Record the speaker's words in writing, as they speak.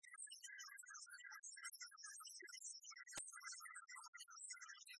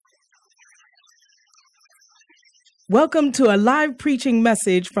Welcome to a live preaching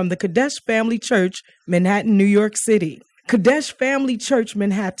message from the Kadesh Family Church, Manhattan, New York City. Kadesh Family Church,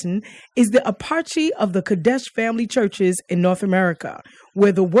 Manhattan is the Apache of the Kadesh Family Churches in North America,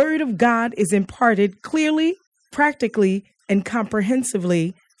 where the Word of God is imparted clearly, practically, and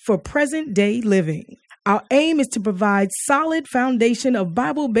comprehensively for present-day living. Our aim is to provide solid foundation of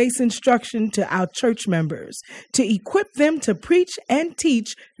Bible-based instruction to our church members, to equip them to preach and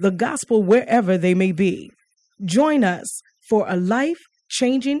teach the gospel wherever they may be. Join us for a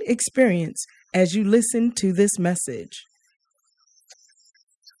life-changing experience as you listen to this message.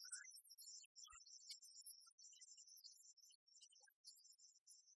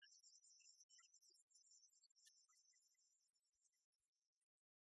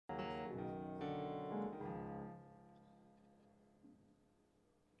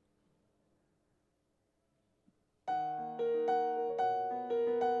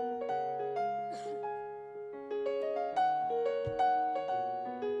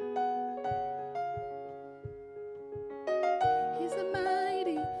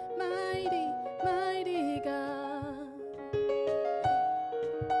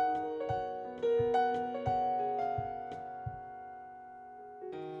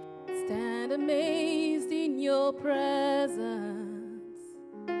 Amazed in your presence,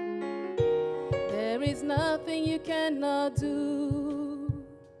 there is nothing you cannot do.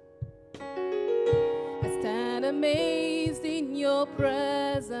 I stand amazed in your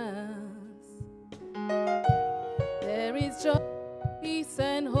presence, there is joy, peace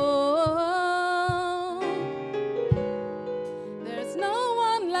and hope. There's no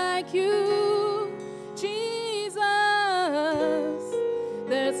one like you, Jesus.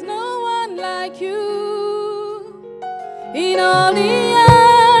 There's no like you in all the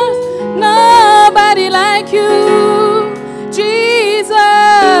earth, nobody like you, Jesus.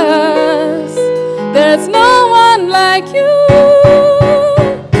 There's no one like you.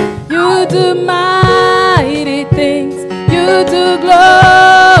 You do mighty things, you do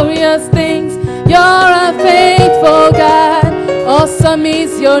glorious things. You're a faithful God, awesome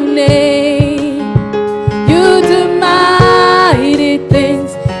is your name. You do mighty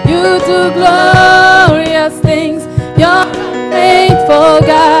things, you do glorious things. You're a faithful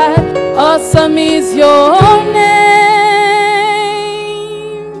God, awesome is your name.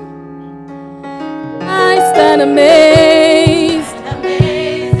 I stand amazed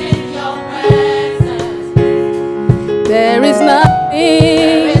in your presence. There is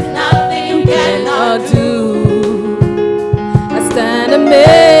nothing you cannot do. I stand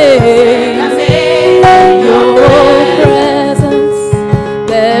amazed in your presence.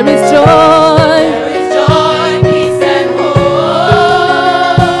 There is joy, peace and hope.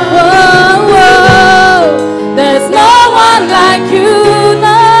 Whoa, whoa. There's no one like you,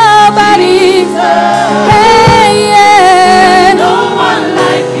 nobody. Hey, yeah. No one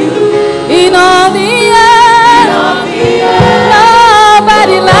like you in all the earth.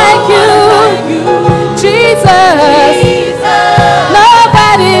 Nobody like you, Jesus.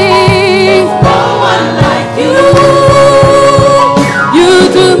 Nobody. No one like you. You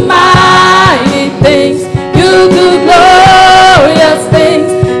do mighty things, you do glorious things.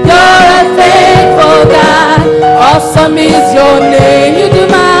 You're a faithful God, awesome is your name. You do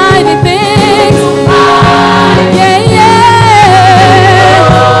mighty things, yeah, yeah.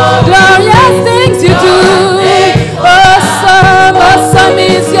 Glorious things you do, awesome, awesome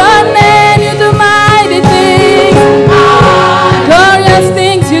is your name. You do mighty things, glorious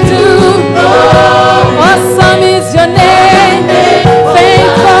things you do, awesome is your name.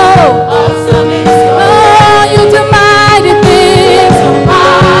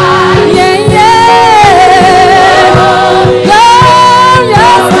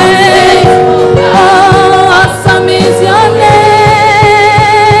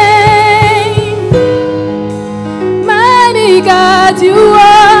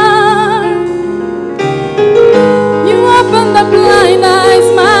 Blind eyes,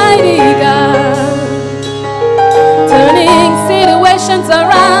 mighty God, turning situations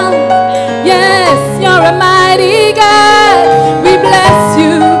around. Yes, you're a mighty God. We bless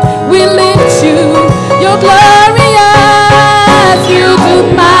you, we lift you. You're glorious. You do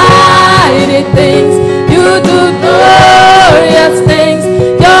mighty things, you do glorious things.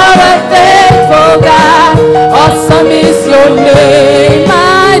 You're a faithful God, awesome is your name.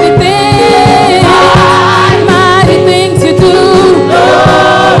 Mighty things, mighty things you do.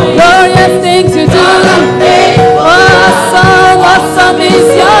 Glorious things you do. Awesome, awesome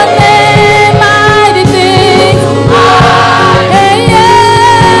is your name.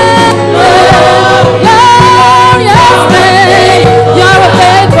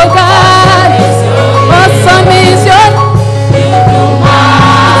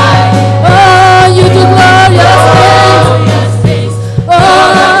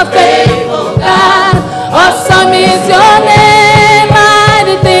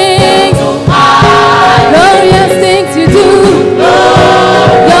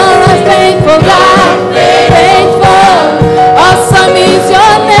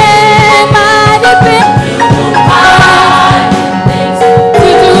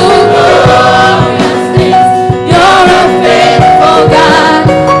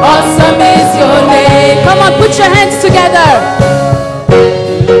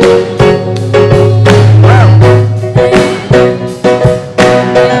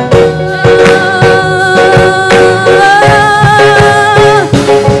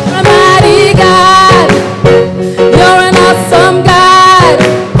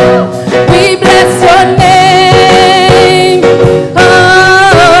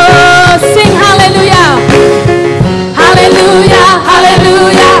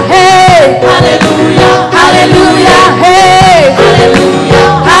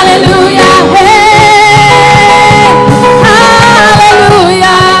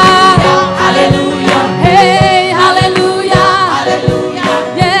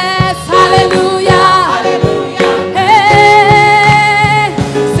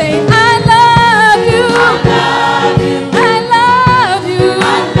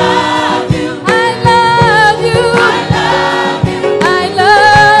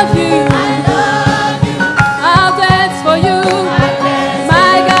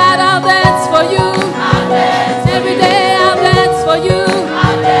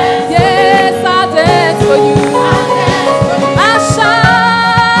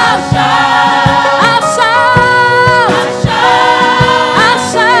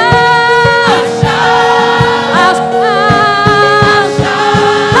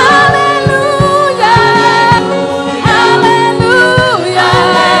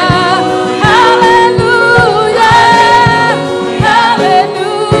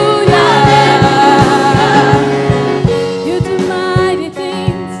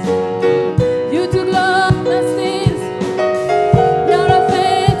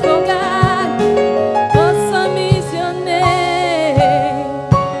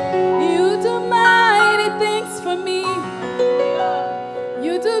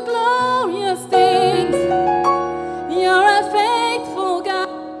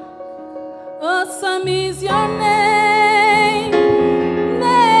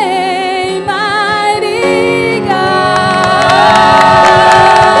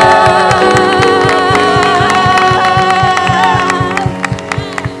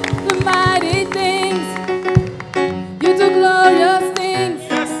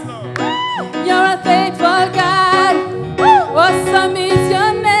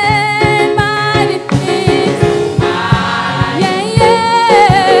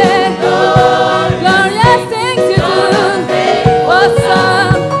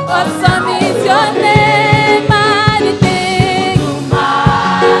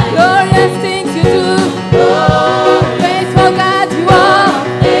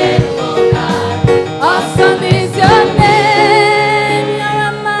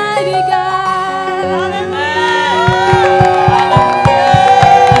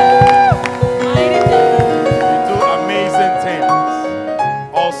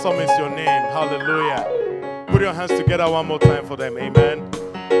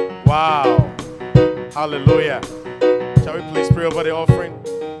 Wow. Hallelujah. Shall we please pray over the offering?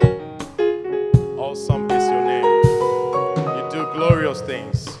 Awesome is your name. You do glorious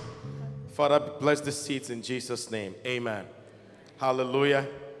things. Father, bless the seeds in Jesus' name. Amen. Hallelujah.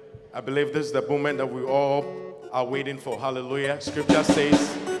 I believe this is the moment that we all are waiting for. Hallelujah. Scripture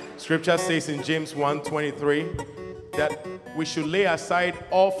says in James 1:23 that we should lay aside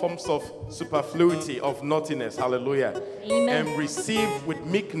all forms of superfluity, of naughtiness. Hallelujah. Amen. And receive with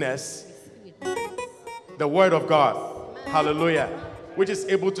meekness the word of God. Hallelujah. Which is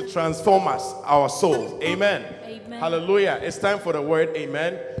able to transform us, our souls. Amen. Amen. Hallelujah. It's time for the word.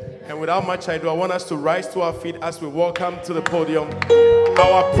 Amen. And without much ado, I want us to rise to our feet as we welcome to the podium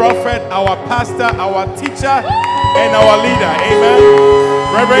our prophet, our pastor, our teacher, and our leader. Amen.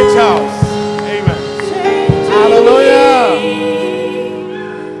 Reverend Charles. Amen. Hallelujah.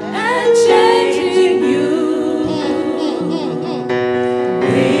 And changing you.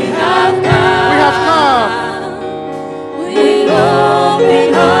 We have come. With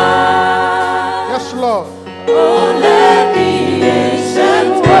open hearts. Yes, Lord. Oh, let the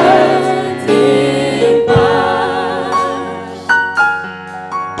ancient words impart.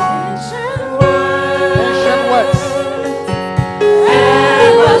 Ancient words.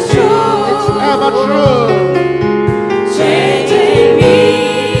 Ever true. It's ever true. Changing me.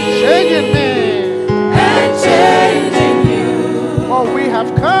 Changing me. And changing you. For we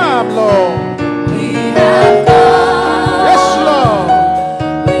have come, Lord. We have come. Yes, Lord.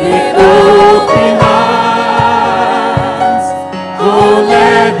 With open arms. Oh,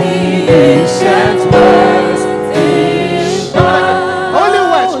 let the ancient words impart. Holy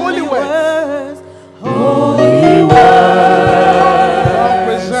words, holy words. Holy words. Long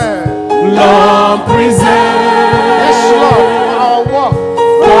preserve. Long preserve. Yes, Lord. For our walk.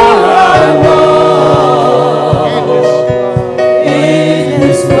 For our walk In this in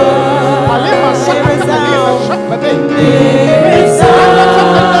His word. Alima sakata alima shakbate.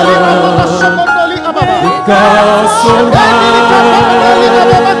 Because so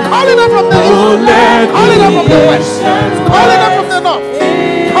Calling them from the east, calling them from the west, calling them from the north,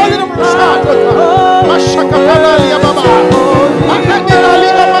 calling them from the south. Mashakatali ababa, Akadali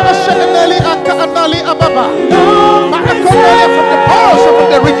ababa, Shakadali Akadali ababa, Akadali from the powers of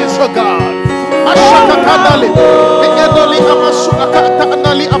the regions of God. Mashakatali, Ekadali amasu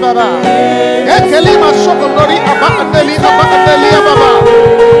Akadali ababa, Ekeli masokondori abadali abadali ababa,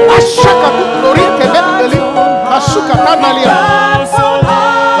 Ashakaturi kebendali, Masukatali ababa.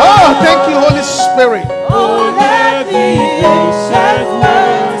 Oh, thank you, Holy Spirit. Oh, let the ancient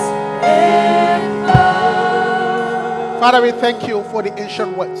words impart. Father, we thank you for the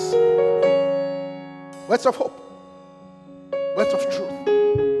ancient words. Words of hope. Words of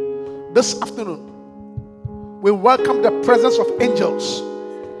truth. This afternoon, we welcome the presence of angels.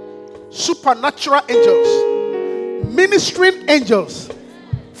 Supernatural angels. Ministering angels.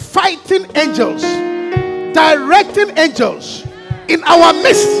 Fighting angels. Directing angels in our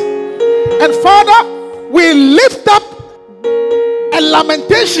midst. And Father, we lift up a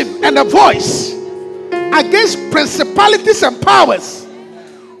lamentation and a voice against principalities and powers.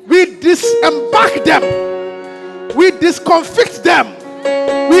 We disembark them. We disconflict them.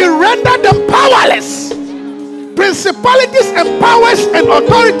 We render them powerless. Principalities and powers and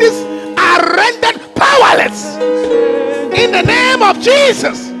authorities are rendered powerless. In the name of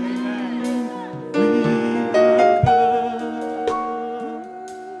Jesus.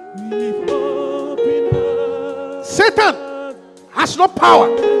 Satan has no power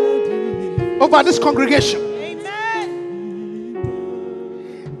over this congregation.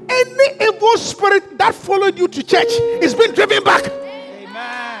 Any evil spirit that followed you to church is being driven back.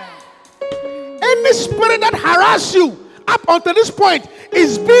 Any spirit that harassed you up until this point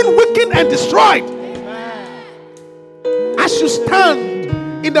is being weakened and destroyed. As you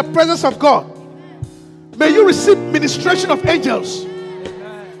stand in the presence of God, may you receive ministration of angels.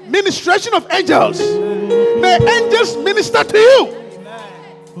 Ministration of angels. May angels minister to you.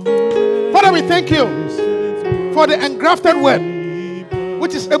 Father, we thank you for the engrafted word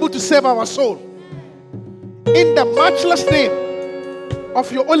which is able to save our soul. In the matchless name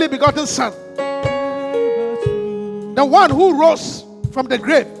of your only begotten Son, the one who rose from the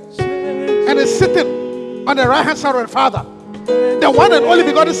grave and is sitting on the right hand side of the Father, the one and only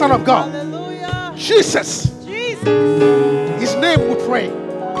begotten Son of God, Jesus. His name we pray.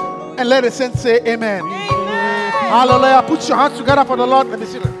 And let the saints say amen. Hallelujah. Put your hands together for the Lord. Let me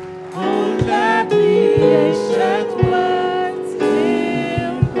see them.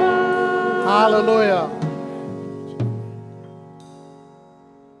 Hallelujah.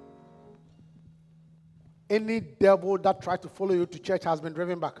 Any devil that tried to follow you to church has been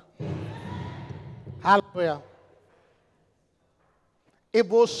driven back. Hallelujah.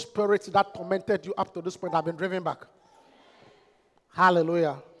 Evil spirits that tormented you up to this point have been driven back.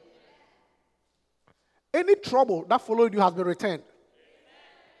 Hallelujah. Any trouble that followed you has been returned.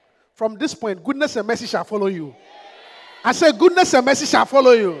 From this point, goodness and mercy shall follow you. I say, goodness and mercy shall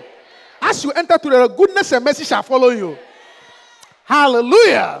follow you. As you enter today, goodness and mercy shall follow you.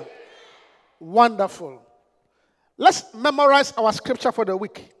 Hallelujah. Wonderful. Let's memorize our scripture for the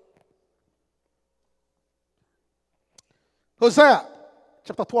week. Hosea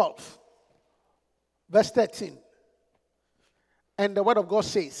chapter 12, verse 13. And the word of God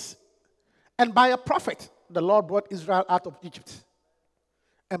says, and by a prophet the Lord brought Israel out of Egypt,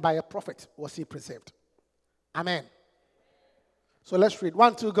 and by a prophet was he preserved. Amen. So let's read.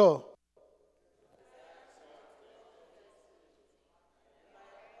 1, 2, go.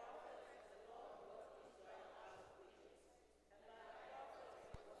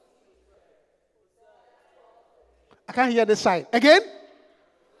 I can't hear this side. Again?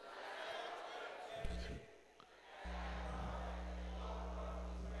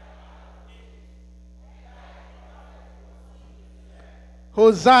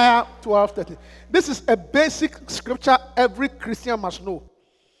 Hosea 12:13. This is a basic scripture every Christian must know.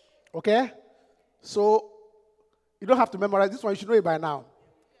 Okay? So, you don't have to memorize this one. You should know it by now.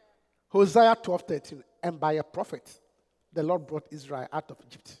 Hosea 12:13. And by a prophet, the Lord brought Israel out of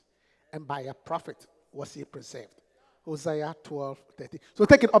Egypt. And by a prophet was he preserved. Hosea 12:13. So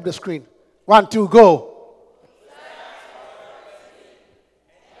take it up the screen. 1, 2, go.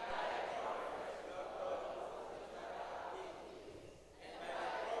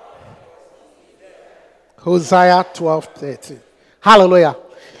 Hosea 12:13. Hallelujah.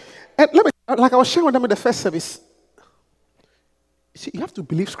 And let me, like I was sharing with them in the first service, you see, you have to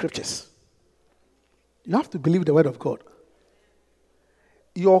believe scriptures. You have to believe the word of God.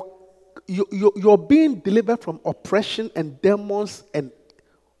 You're being delivered from oppression and demons and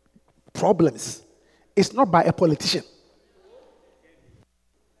problems. It's not by a politician.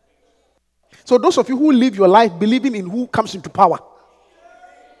 So those of you who live your life believing in who comes into power,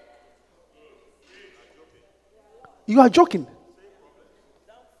 you are joking.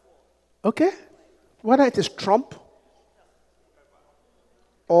 Okay? Whether it is Trump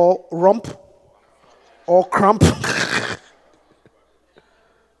or Rump or Crump,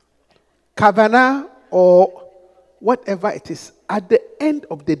 Kavanaugh or whatever it is, at the end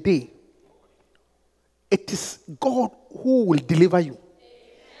of the day, it is God who will deliver you.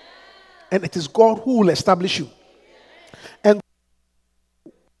 And it is God who will establish you. And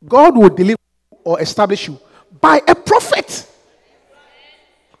God will deliver or establish you by a prophet.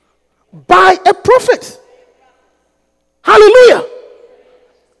 By a prophet. Hallelujah.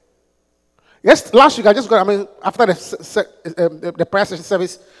 Yes, last week I just got, after the prayer session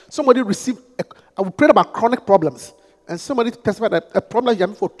service, somebody received, I prayed about chronic problems. And somebody testified that a problem you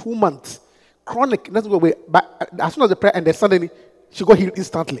having for 2 months. Chronic, doesn't go away. But as soon as the prayer ended, suddenly she got healed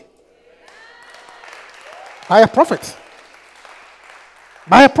instantly. By a prophet.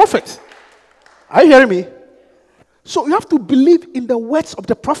 By a prophet. Are you hearing me? So you have to believe in the words of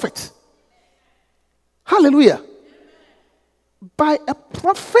the prophet. Hallelujah. By a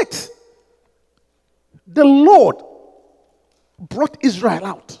prophet, the Lord brought Israel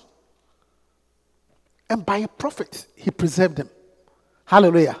out. And by a prophet, he preserved them.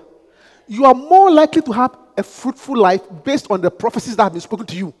 Hallelujah. You are more likely to have a fruitful life based on the prophecies that have been spoken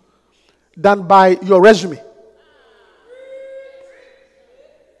to you than by your resume.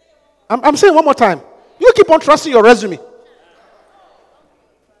 I'm saying one more time. You keep on trusting your resume.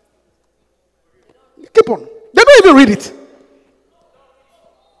 Keep on. They don't even read it.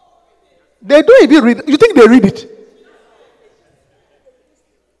 They don't even read it. You think they read it?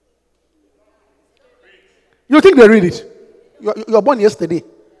 You think they read it? You were born yesterday.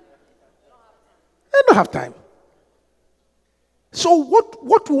 They don't have time. So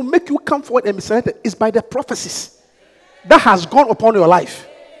what will make you come forward and be selected is by the prophecies that has gone upon your life.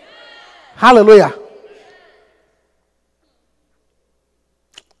 Hallelujah.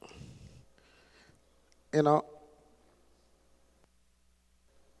 You know,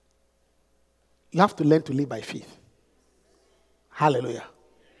 you have to learn to live by faith. Hallelujah.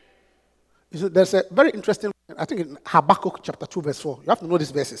 You see, there's a very interesting, I think in Habakkuk chapter 2 verse 4. You have to know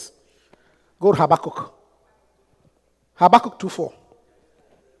these verses. Go to Habakkuk. Habakkuk 2:4.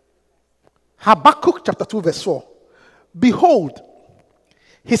 Habakkuk chapter 2 verse 4. Behold,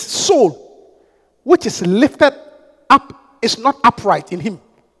 his soul, which is lifted up, is not upright in him.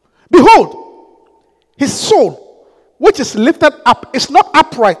 Behold, his soul, which is lifted up, is not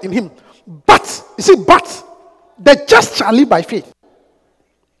upright in him. But, you see, but the just shall live by faith.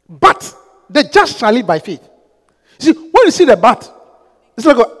 But the just shall live by faith. See, when you see the but, it's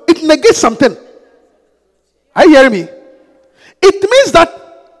like it negates something. Are you hearing me? It means that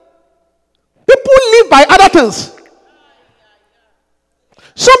people live by other things.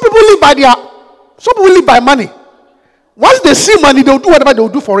 Some people live by money. Once they see money, they'll do whatever they'll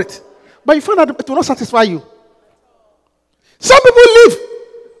do for it. But you find out it will not satisfy you. Some people live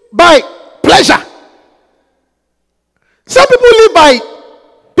by pleasure. Some people live by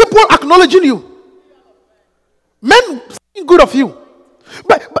people acknowledging you. Men think good of you.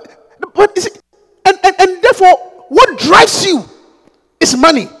 But you see, and therefore, what drives you is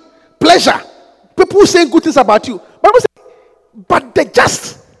money, pleasure, people saying good things about you. But the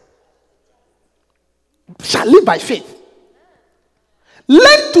just shall live by faith.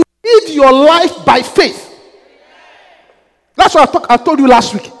 Learn to live your life by faith. That's what I told you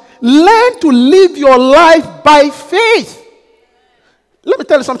last week. Learn to live your life by faith. Let me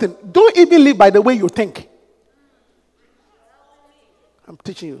tell you something. Don't even live by the way you think. I'm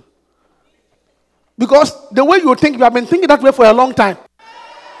teaching you. Because the way you think, you have been thinking that way for a long time.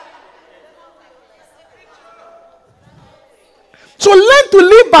 So learn to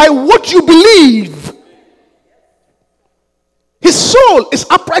live by what you believe. His soul is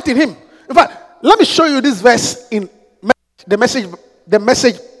upright in him. In fact, let me show you this verse in the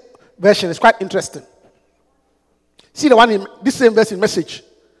message version. It's quite interesting. See the one in this same verse in Message.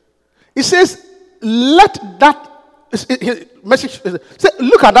 It says, let that message say,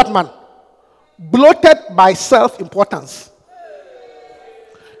 look at that man, bloated by self-importance,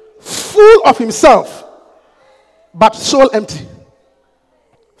 full of himself, but soul empty.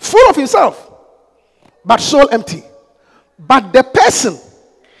 Full of himself, but soul empty. But the person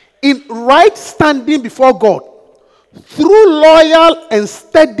in right standing before God, through loyal and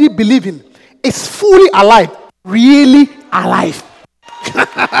steady believing, is fully alive. Really alive.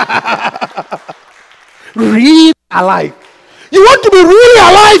 Really alive. You want to be really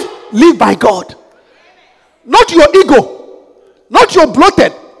alive? Live by God. Not your ego. Not your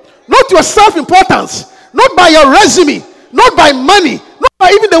bloated. Not your self-importance. Not by your resume. Not by money. Not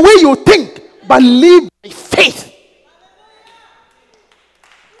by even the way you think. But live by faith.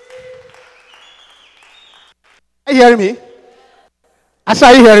 Are you hearing me? I said,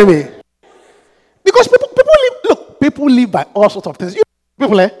 are you hearing me? Because people live by all sorts of things.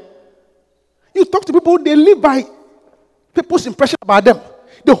 You talk to people, they live by people's impression about them.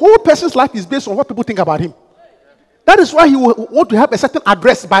 The whole person's life is based on what people think about him. That is why he will want to have a certain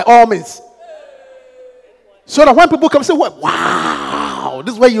address by all means. So that when people come and say, wow,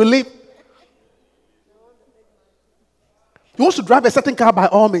 this is where you live. He wants to drive a certain car by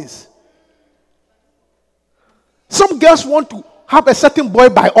all means. Some girls want to have a certain boy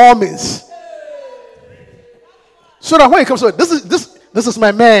by all means. So that when he comes to this is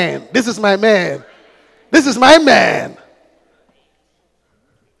my man. This is my man. This is my man.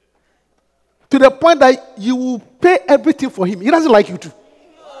 To the point that you will pay everything for him. He doesn't like you too.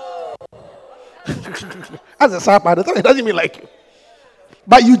 That's a sad part. It doesn't even like you.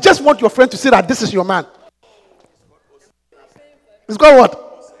 But you just want your friend to say that this is your man. It's got what?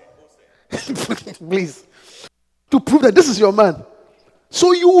 Please. To prove that this is your man.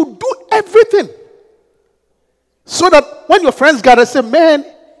 So you will do everything. So that when your friends gather, say, man,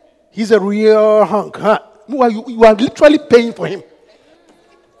 he's a real hunk. Huh? You are literally paying for him.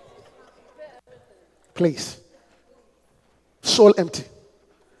 Please. Soul empty.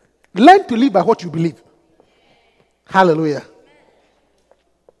 Learn to live by what you believe. Hallelujah.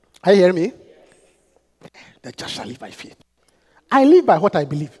 Are you hearing me? The just shall live by faith. I live by what I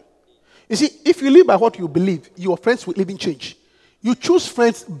believe. You see, if you live by what you believe, your friends will even change. You choose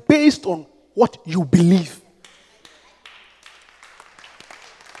friends based on what you believe.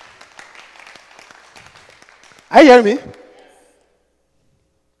 Are you hearing me?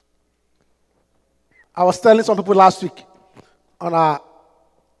 I was telling some people last week I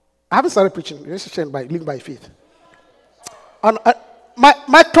haven't started preaching, by living by faith. On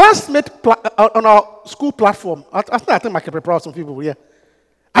my classmate on our school platform, I think I can prepare some people here.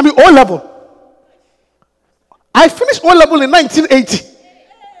 I mean, O level. I finished O level in 1980.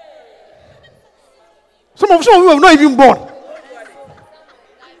 Some of you are not even born.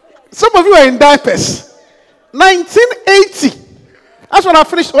 Some of you are in diapers. 1980. That's when I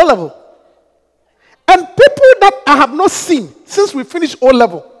finished O level. And people that I have not seen since we finished O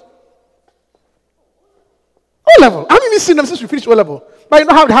level. O level. I haven't even seen them since we finished O level. But you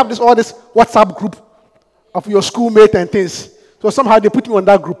know how they have all this WhatsApp group of your schoolmate and things. So somehow they put me on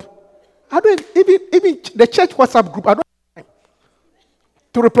that group. I don't even the church WhatsApp group. I don't have time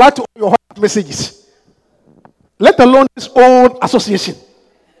to reply to all your WhatsApp messages. let alone this old association.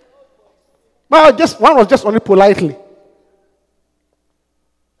 Well, one was just only politely.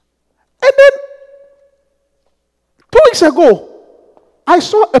 And then 2 weeks ago, I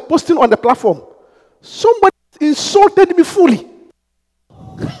saw a posting on the platform. Somebody insulted me fully.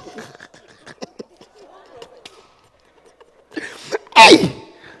 Hey!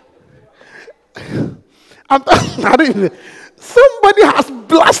 Somebody has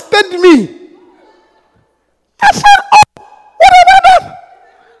blasted me. I said, oh, what have I done?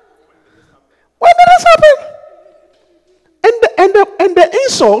 When did this happen? And the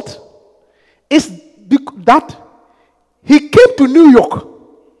insult is that he came to New York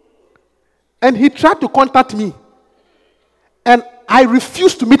and he tried to contact me. And I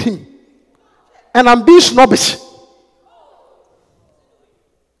refused to meet him. And I'm being snobbish.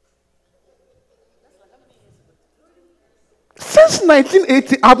 Since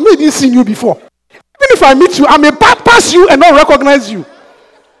 1980, I've not even seen you before. Even if I meet you, I may pass you and not recognize you.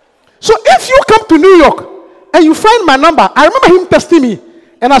 So if you come to New York and you find my number, I remember him texting me.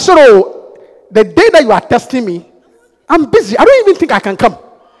 And I said, oh, the day that you are texting me, I'm busy. I don't even think I can come.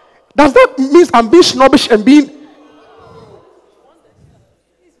 Does that mean I'm being snobbish and being...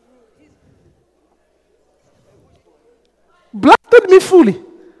 blasted me fully.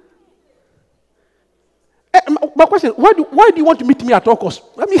 My question, why do you want to meet me at all costs?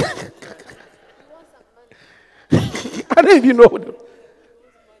 I mean, I don't even know.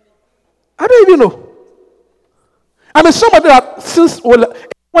 I don't even know. I mean, somebody that since when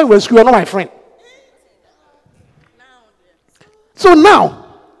we were in school, you're not my friend. So now,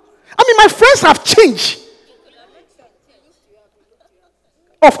 I mean, my friends have changed.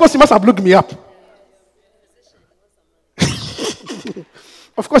 Of course, he must have looked me up.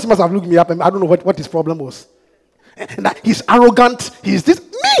 Of course, he must have looked me up, and I don't know what his problem was. And that he's arrogant. He's this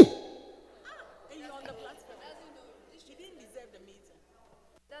me.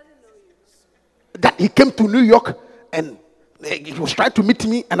 That he came to New York and he was trying to meet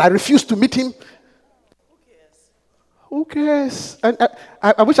me, and I refused to meet him. Who cares? And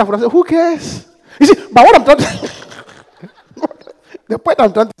I wish I would have said, who cares? You see, but what I'm trying to the point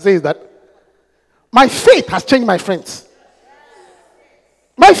I'm trying to say is that my faith has changed my friends.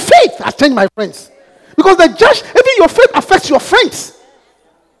 My faith has changed my friends. Because the judge, even your faith affects your friends.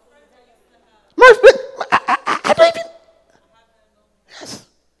 My faith, I don't even. Yes.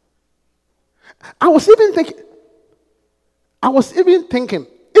 I was even thinking,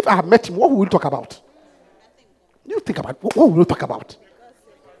 if I had met him, what will we talk about? You think about what will we talk about?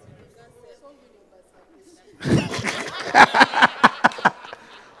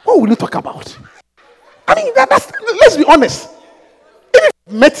 What will you talk about? I mean, that's let's be honest. If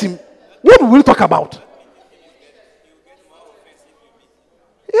I met him, what will we talk about?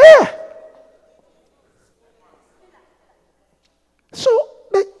 Yeah. So,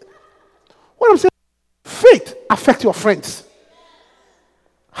 what I'm saying, faith affects your friends.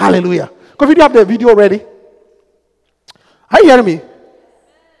 Hallelujah. Because you have the video ready. Are you hearing me?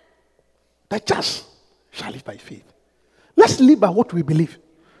 The just shall live by faith. Let's live by what we believe.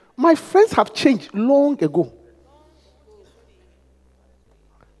 My friends have changed long ago.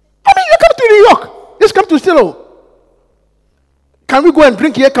 I mean, you come to New York. Just come to Stilo. Can we go and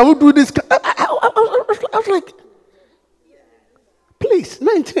drink here? Can we do this? I was like, please,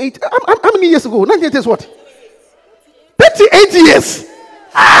 1980. How many years ago? 1980 is what? 38 years.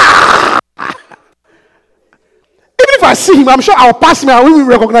 Even if I see him, I'm sure I'll pass him and I won't even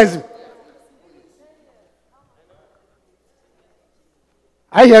recognize him.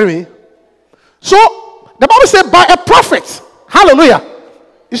 Are you hearing me? So, the Bible says, by a prophet. Hallelujah.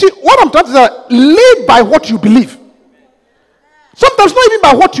 You see, what I'm trying to say, live by what you believe. Sometimes not even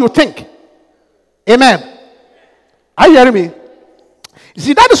by what you think. Amen. Are you hearing me? You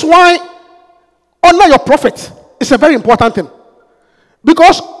see, that is why honor your prophet is a very important thing.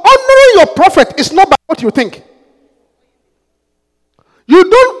 Because honoring your prophet is not by what you think. You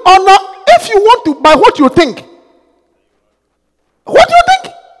don't honor if you want to by what you think. What do you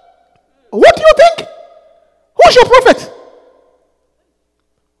think? What do you think? Who's your prophet?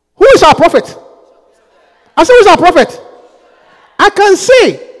 Who is our prophet? I say, who is our prophet? I can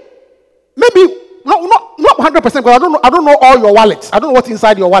say, maybe not 100% because I don't know all your wallets. I don't know what's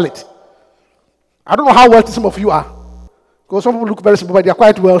inside your wallet. I don't know how wealthy some of you are. Because some people look very simple, but they are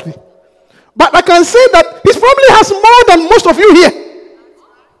quite wealthy. But I can say that he probably has more than most of you here.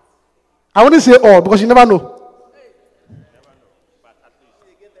 I wouldn't say all because you never know.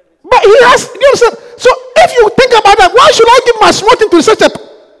 But he has, you understand? So if you think about that, why should I give my small thing to such a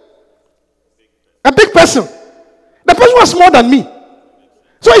big person? The person was more than me.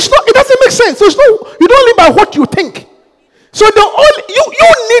 So it doesn't make sense. So you don't live by what you think. So you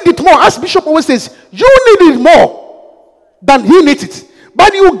need it more. As Bishop always says, you need it more than he needs it.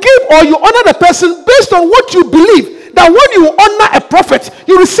 But you give or you honor the person based on what you believe. That when you honor a prophet,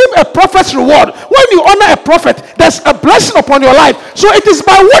 you receive a prophet's reward. When you honor a prophet, there's a blessing upon your life. So it is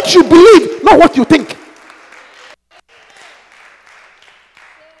by what you believe, not what you think.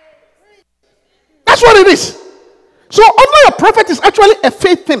 That's what it is. So honor a prophet is actually a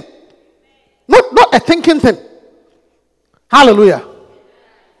faith thing, not a thinking thing. Hallelujah.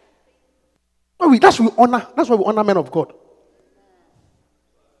 That's why we honor men of God.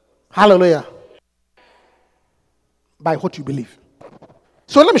 Hallelujah. By what you believe.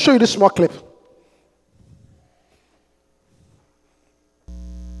 So let me show you this small clip.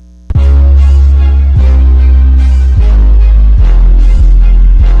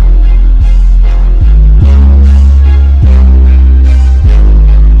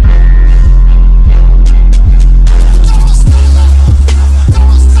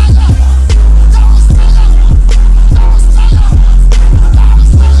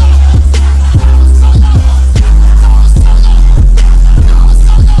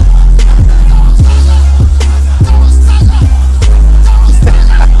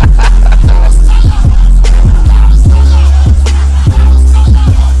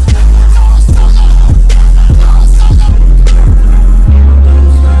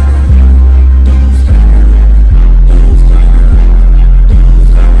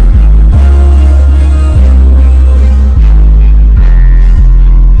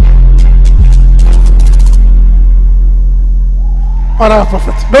 Honor a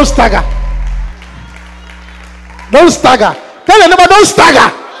prophet. Don't stagger. Don't stagger. Tell your neighbor, don't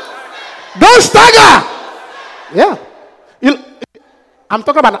stagger. Don't stagger. Yeah. I'm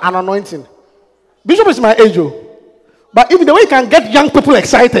talking about an anointing. Bishop is my age, but even the way you can get young people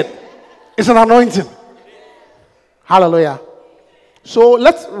excited, it's an anointing. Hallelujah. So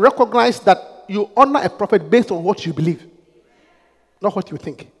let's recognize that you honor a prophet based on what you believe, not what you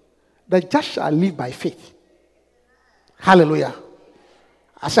think. The just shall live by faith. Hallelujah.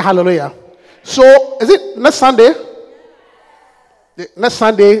 I say hallelujah. So, is it next Sunday? Next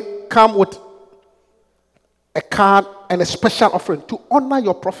Sunday, come with a card and a special offering to honor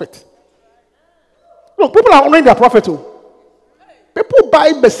your prophet. Look, people are honoring their prophet too. People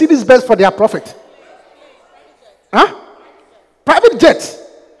buy Mercedes Benz for their prophet. Huh? Private jets.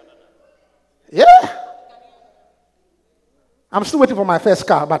 Yeah. I'm still waiting for my first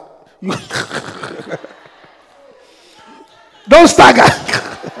car, but you don't stagger.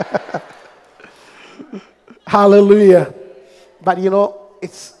 Hallelujah. But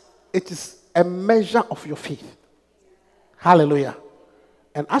it is a measure of your faith. Hallelujah.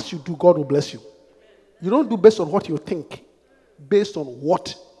 And as you do, God will bless you. You don't do based on what you think, based on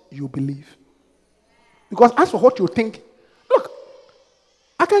what you believe. Because as for what you think, look,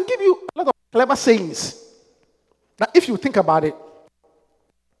 I can give you a lot of clever sayings that if you think about it,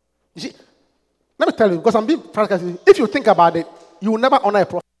 you see, let me tell you, because I'm being practical. If you think about it, you will never honor a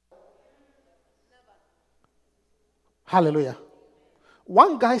prophet. Hallelujah.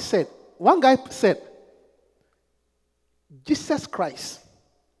 One guy said, Jesus Christ.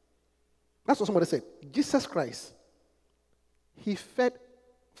 That's what somebody said. Jesus Christ. He fed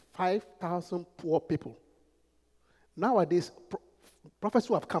 5,000 poor people. Nowadays, prophets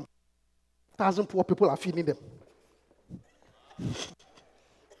who have come, 1,000 poor people are feeding them.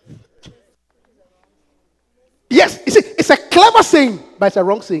 Yes, you see, it's a clever saying, but it's a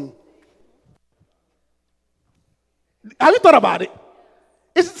wrong saying. Have you thought about it?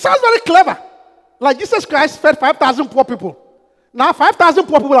 It sounds very clever. Like Jesus Christ fed 5,000 poor people. Now 5,000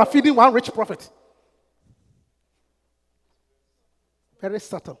 poor people are feeding one rich prophet. Very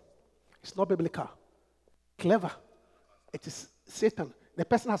subtle. It's not biblical. Clever. It is Satan. The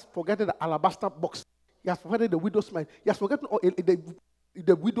person has forgotten the alabaster box. He has forgotten the widow's mind. He has forgotten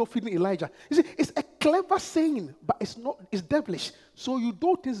the widow feeding Elijah. You see, it's a clever saying, but it's devilish. So you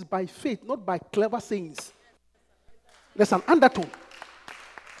do things by faith, not by clever sayings. There's an undertone.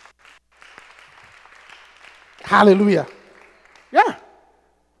 Hallelujah. Yeah.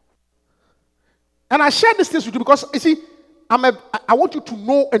 And I share these things with you because, you see, I want you to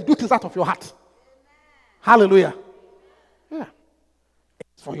know and do things out of your heart. Hallelujah. Yeah.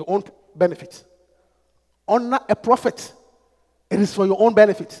 It's for your own benefit. Honor a prophet. It is for your own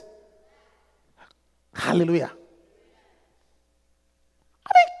benefit. Hallelujah.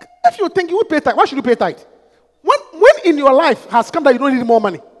 I mean, if you think you would pay tithe, why should you pay tithe? When in your life has come that you don't need more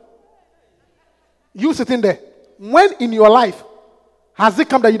money? You sitting there. When in your life has it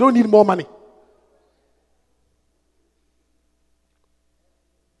come that you don't need more money?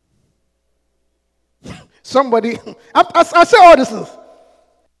 Somebody, I say all this things.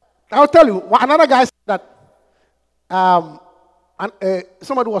 I'll tell you, another guy said that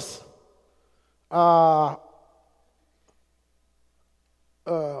somebody was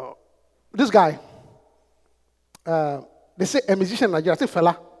this guy. They say a musician in Nigeria. I say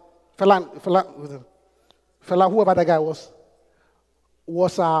fella, whoever that guy was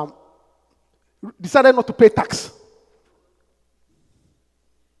decided not to pay tax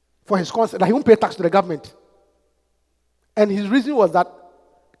for his concert. That he won't pay tax to the government, and his reason was that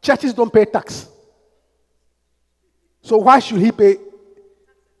churches don't pay tax. So why should he pay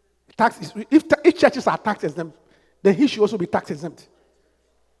tax? If churches are tax exempt, then he should also be tax exempt.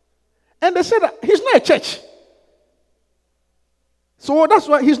 And they said that he's not a church. So that's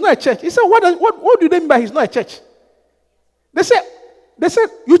why he's not a church. He said, what do they mean by he's not a church? They said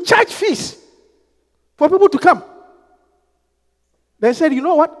you charge fees for people to come. They said, you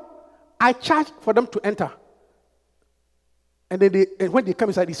know what? I charge for them to enter. And then when they come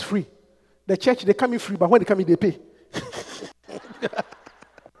inside, it's free. The church, they come in free, but when they come in, they pay.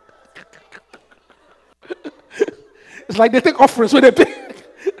 It's like they take offerings when they pay.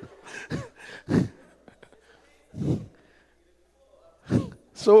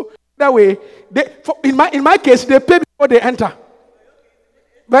 So that way, in my case, they pay before they enter.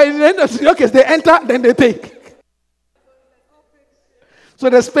 But in your case, they enter, then they pay. So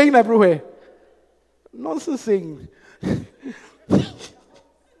there's paying everywhere. Nonsense saying.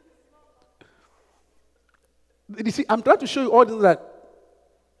 You see, I'm trying to show you all this, that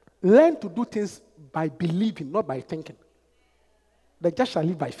learn to do things by believing, not by thinking. The just shall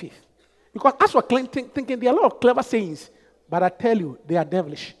live by faith. Because as for thinking, there are a lot of clever sayings, but I tell you, they are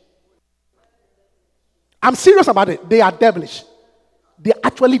devilish. I'm serious about it. They are devilish. They are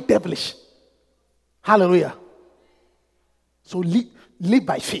actually devilish. Hallelujah. So live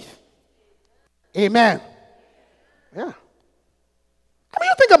by faith. Amen. Yeah. I mean,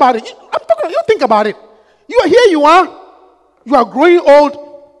 you think about it. You think about it. You are here, you are growing old.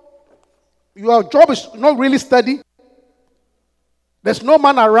 Your job is not really steady. There's no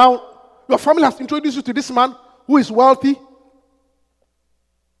man around. Your family has introduced you to this man who is wealthy,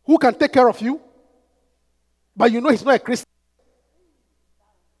 who can take care of you, but you know he's not a Christian.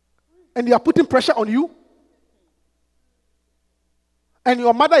 And they are putting pressure on you. And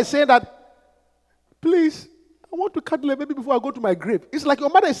your mother is saying that, please, I want to cuddle a baby before I go to my grave. It's like your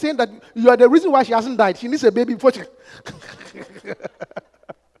mother is saying that you are the reason why she hasn't died. She needs a baby before she...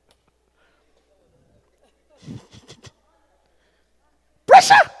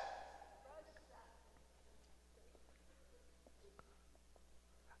 Pressure!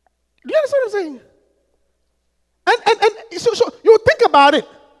 Do you understand what I'm saying? And so you think about it.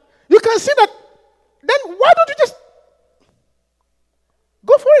 You can see that, then why don't you just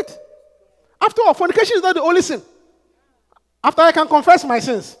go for it? After all, fornication is not the only sin. After I can confess my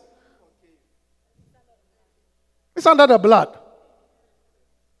sins, it's under the blood.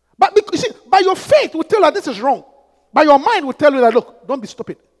 But you see, by your faith will tell you that this is wrong. By your mind will tell you that, look, don't be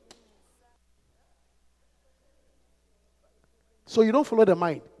stupid. So you don't follow the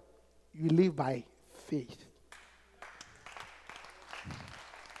mind. You live by faith.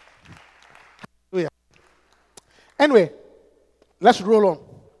 Hallelujah. Anyway, let's roll on.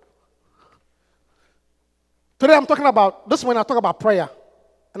 Today I'm talking about, this morning I talk about prayer.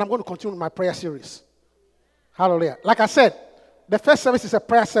 And I'm going to continue with my prayer series. Hallelujah. Like I said, the first service is a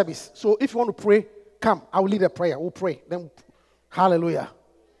prayer service. So if you want to pray, come. I will lead a prayer. We'll pray. Then, hallelujah.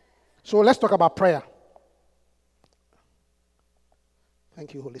 So let's talk about prayer.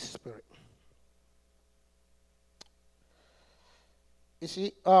 Thank you, Holy Spirit. You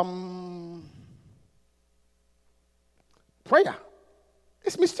see, prayer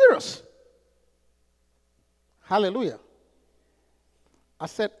is mysterious. Hallelujah. I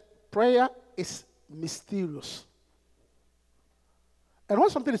said prayer is mysterious. And when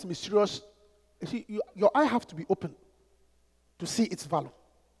something is mysterious, you see, your eye have to be open to see its value.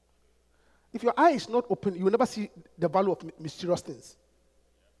 If your eye is not open, you will never see the value of mysterious things.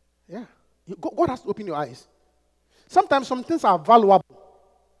 Yeah. God has to open your eyes. Sometimes some things are valuable,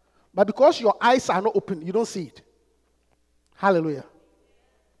 but because your eyes are not open, you don't see it. Hallelujah.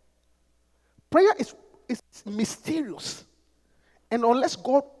 Prayer is mysterious. And unless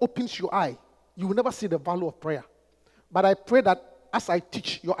God opens your eye, you will never see the value of prayer. But I pray that as I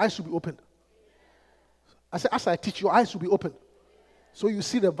teach, your eyes will be opened. I say, as I teach, your eyes will be opened. So you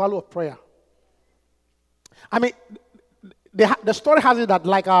see the value of prayer. I mean, the story has it that,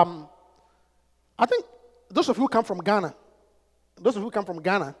 like, I think those of you who come from Ghana,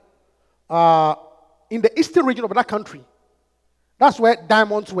 in the eastern region of that country, that's where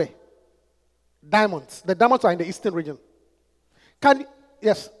diamonds were. diamonds. The diamonds are in the eastern region. Can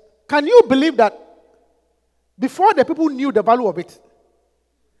you believe that before the people knew the value of it,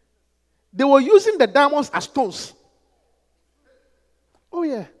 they were using the diamonds as stones? Oh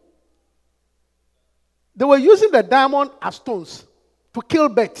yeah. They were using the diamond as stones to kill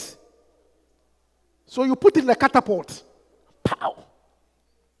birds. So you put it in a catapult. Pow.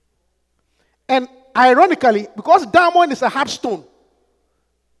 And ironically, because diamond is a hard stone,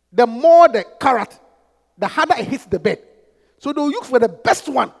 the more the carat, the harder it hits the bed. So they'll look for the best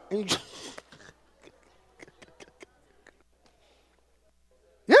one.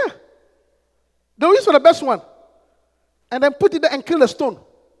 Yeah. They'll use for the best one. And then put it there and kill the stone.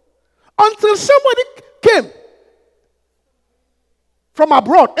 Until somebody came from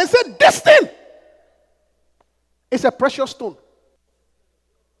abroad and said, this thing is a precious stone.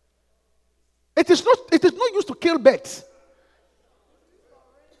 It is not used to kill birds.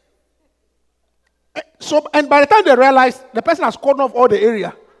 So, and by the time they realized, the person has cordoned off all the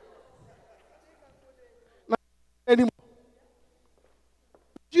area. Not anymore.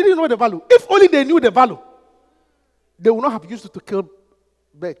 You didn't know the value. If only they knew the value, they would not have used it to kill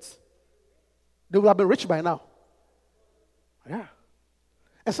birds. They would have been rich by now. Yeah.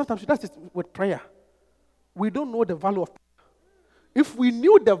 And sometimes that's it with prayer. We don't know the value of prayer. If we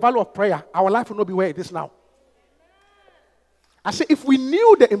knew the value of prayer, our life would not be where it is now. I say, if we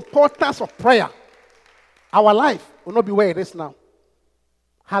knew the importance of prayer, our life will not be where it is now.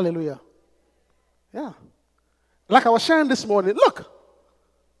 Hallelujah. Yeah. Like I was sharing this morning, look.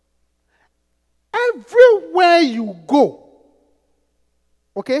 Everywhere you go,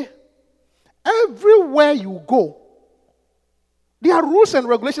 okay? Everywhere you go, there are rules and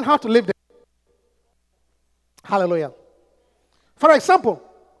regulations how to live there. Hallelujah. For example,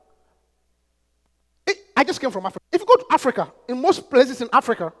 I just came from Africa. If you go to Africa, in most places in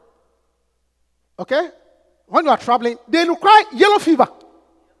Africa, okay, when you are traveling, they require yellow fever.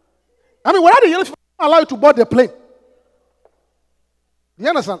 I mean, without the yellow fever, they don't allow you to board the plane. You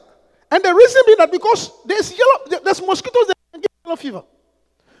understand? And the reason being that because there's mosquitoes that can get yellow fever.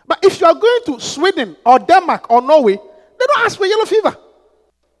 But if you are going to Sweden or Denmark or Norway, they don't ask for yellow fever.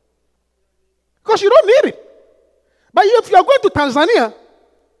 Because you don't need it. But if you are going to Tanzania,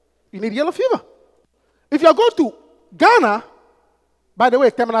 you need yellow fever. If you are going to Ghana, by the way,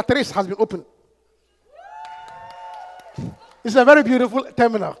 Terminal 3 has been opened. It's a very beautiful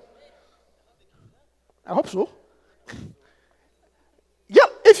terminal. I hope so. Yeah,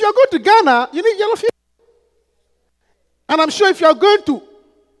 if you are going to Ghana, you need yellow fever. And I'm sure if you are going to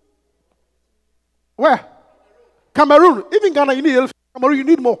where? Cameroon. Even Ghana, you need yellow fever. Cameroon, you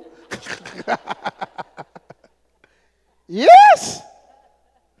need more. Yes.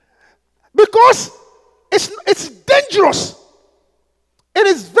 Because it's dangerous. It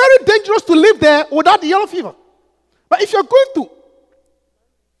is very dangerous to live there without the yellow fever. But if you're going to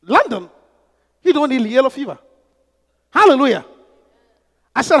London, you don't need yellow fever. Hallelujah.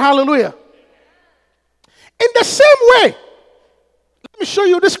 I said hallelujah. In the same way, let me show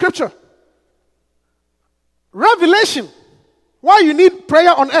you this scripture. Revelation. Why you need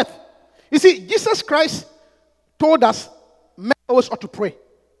prayer on earth. You see, Jesus Christ told us men always ought to pray.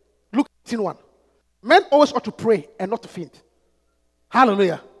 Luke 18:1. Men always ought to pray and not to faint.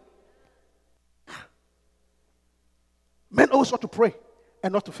 Hallelujah. Men always ought to pray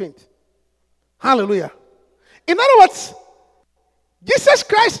and not to faint. Hallelujah. In other words, Jesus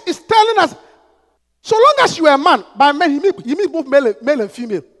Christ is telling us, so long as you are a man, by men, he means both male and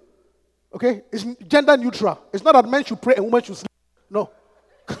female. Okay? It's gender neutral. It's not that men should pray and women should sleep. No.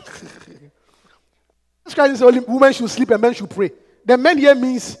 Jesus Christ is only women should sleep and men should pray. The men here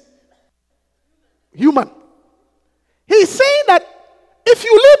means human. He's saying that if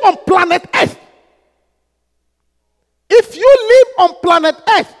you live on planet Earth,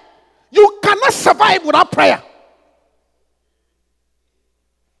 you cannot survive without prayer.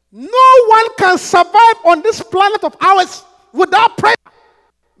 No one can survive on this planet of ours without prayer.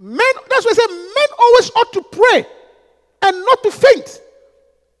 Men, that's why I say men always ought to pray and not to faint.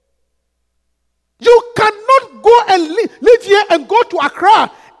 You cannot go and live here and go to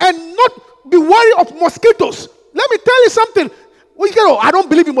Accra and not be worried of mosquitoes. Let me tell you something. I don't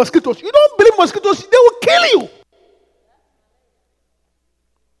believe in mosquitoes. You don't believe in mosquitoes, they will kill you.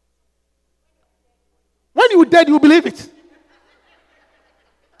 When you're dead, you believe it.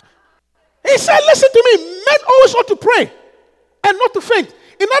 He said, listen to me, men always ought to pray and not to faint.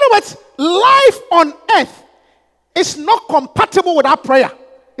 In other words, life on earth is not compatible without prayer.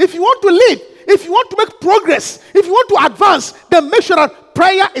 If you want to live, if you want to make progress, if you want to advance, then make sure that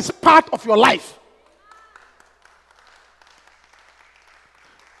prayer is part of your life.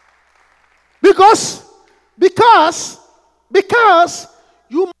 Because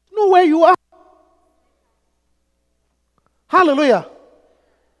you must know where you are. Hallelujah.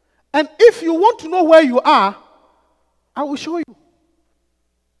 And if you want to know where you are, I will show you.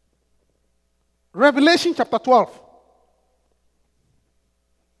 Revelation chapter 12.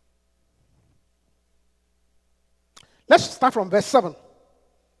 Let's start from verse 7.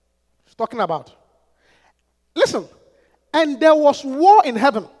 It's talking about. Listen. And there was war in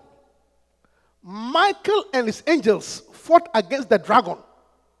heaven. Michael and his angels fought against the dragon.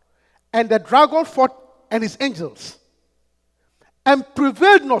 And the dragon fought and his angels. And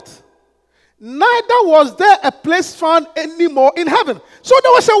prevailed not. Neither was there a place found anymore in heaven. So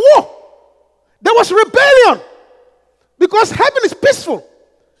there was a war. There was rebellion. Because heaven is peaceful.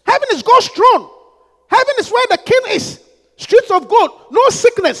 Heaven is God's throne. Heaven is where the king is. Streets of gold. No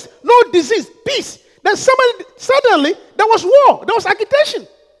sickness. No disease. Peace. Then suddenly there was war. There was agitation.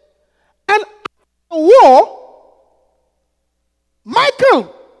 And war,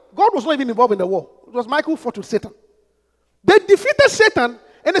 Michael, God was not even involved in the war. It was Michael who fought with Satan. They defeated Satan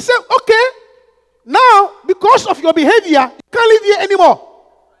and they said, okay, now because of your behavior, you can't live here anymore.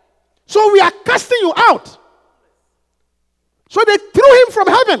 So we are casting you out. So they threw him from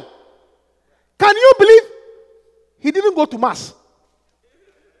heaven. Can you believe he didn't go to Mars?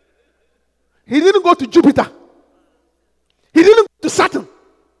 He didn't go to Jupiter. He didn't go to Saturn.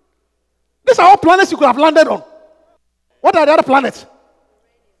 These are all planets you could have landed on. What are the other planets?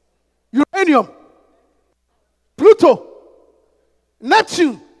 Uranium, Pluto,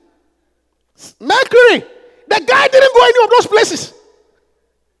 Neptune, Mercury. The guy didn't go any of those places.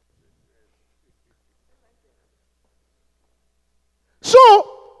 So,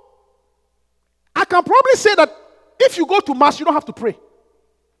 I can probably say that if you go to Mars, you don't have to pray.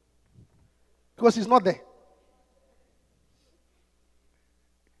 Because he's not there.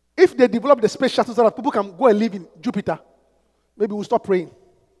 If they develop the space shuttle so that people can go and live in Jupiter, maybe we'll stop praying.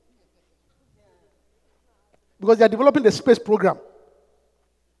 Because they are developing the space program.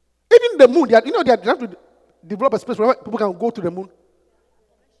 Even the moon, they have to develop a space where people can go to the moon.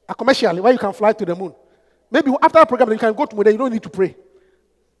 Commercially, where you can fly to the moon. Maybe after the program, you can go to the moon, then you don't need to pray.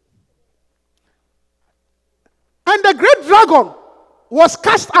 And the great dragon was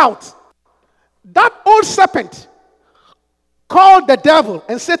cast out. That old serpent called the devil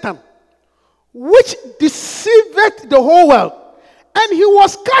and Satan, which deceived the whole world. And he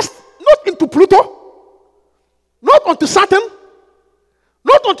was cast not into Pluto, not onto Saturn,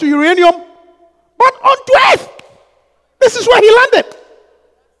 not onto uranium, but onto Earth. This is where he landed.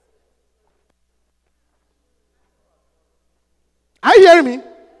 Are you hearing me?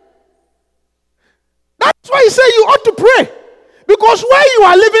 That's why he said you ought to pray. Because where you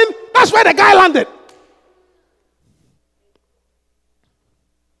are living, that's where the guy landed.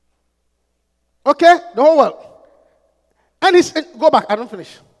 Okay? The whole world. And go back, I don't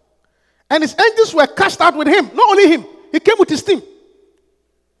finish. And his angels were cast out with him. Not only him, he came with his team.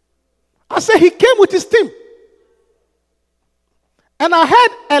 I said he came with his team. And I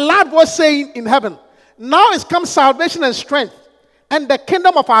heard a loud voice saying in heaven, now is come salvation and strength, and the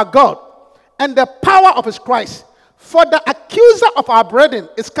kingdom of our God, and the power of his Christ. For the accuser of our brethren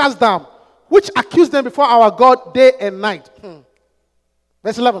is cast down, which accused them before our God day and night.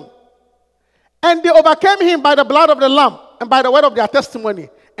 Verse 11. And they overcame him by the blood of the Lamb and by the word of their testimony,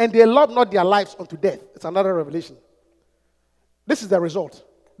 and they loved not their lives unto death. It's another revelation. This is the result.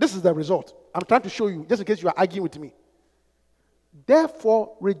 This is the result. I'm trying to show you, just in case you are arguing with me.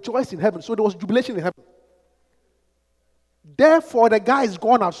 Therefore, rejoice in heaven. So there was jubilation in heaven. Therefore, the guy is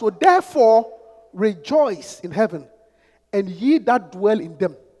gone out. So therefore, rejoice in heaven, and ye that dwell in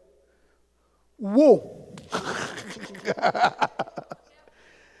them. Woe.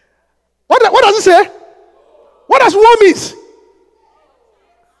 What does it say? What does woe mean?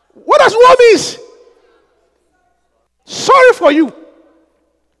 What does woe mean? Sorry for you.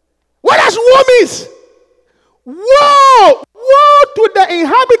 What does woe mean? Woe! Woe to the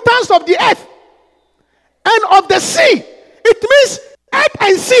inhabitants of the earth and of the sea. It means earth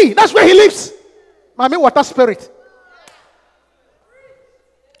and sea. That's where he lives. I mean, water spirit.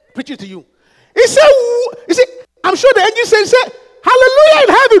 Preaching to you. He said, you see, I'm sure the angel said, hallelujah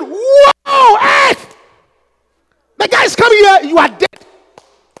in heaven. Whoa, earth. The guy is coming here. You are dead.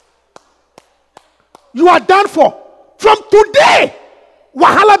 You are done for. From today,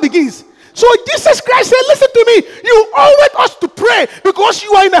 Wahala begins. So Jesus Christ said, listen to me. You always ought to pray because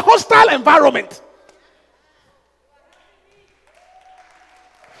you are in a hostile environment.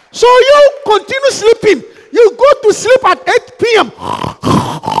 So you continue sleeping. You go to sleep at 8 p.m.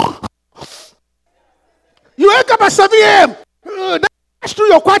 You wake up at 7 a.m. That's through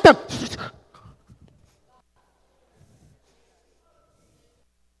your quiet time.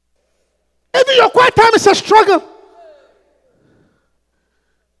 Even your quiet time is a struggle.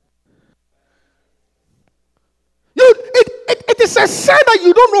 It is a sign that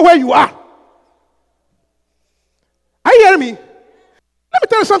you don't know where you are. Are you hearing me? Let me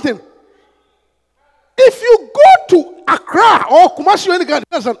tell you something. If you go to Accra or Kumasi or any kind of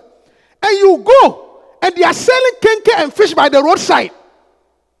person, and you go and they are selling kenke and fish by the roadside,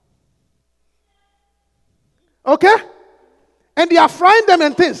 okay, and they are frying them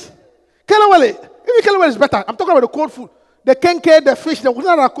and things. Kelewele, even Kelewele is better. I'm talking about the cold food, the kenke, the fish, the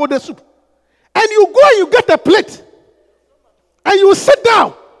cold soup. And you go and you get a plate, and you sit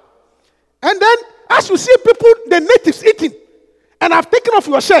down, and then as you see people, the natives eating, and I've taken off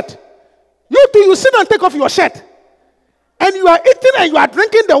your shirt. You too, you sit and take off your shirt. And you are eating and you are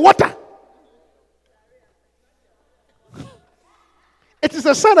drinking the water. It is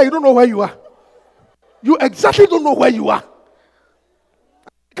a sign that you don't know where you are. You exactly don't know where you are.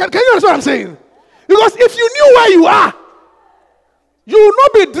 Can you understand what I'm saying? Because if you knew where you are, you will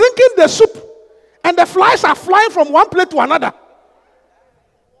not be drinking the soup and the flies are flying from one plate to another.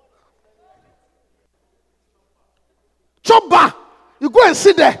 Chop bar. You go and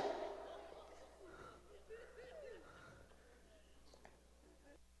sit there.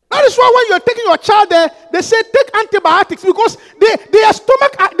 That is why when you're taking your child there, they say take antibiotics because their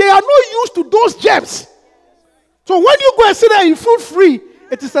stomach, they are not used to those germs. So when you go and sit there and you feel free,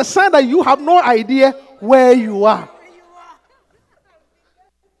 it is a sign that you have no idea where you are.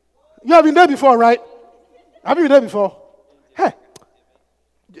 You have been there before, right? Have you been there before? Hey,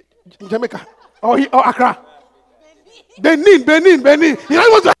 Jamaica or Accra. Benin. You know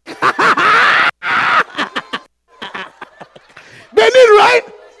what's Benin, right?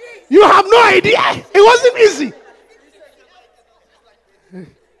 You have no idea. It wasn't easy.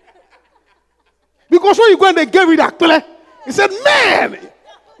 Because when you go and they gave you that play, he said, man,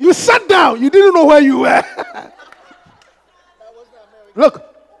 you sat down. You didn't know where you were. Look,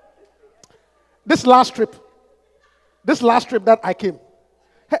 this last trip that I came,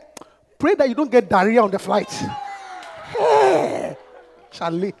 hey, pray that you don't get diarrhea on the flight. Hey,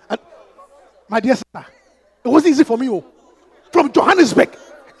 Charlie, my dear sister, it wasn't easy for me. From Johannesburg.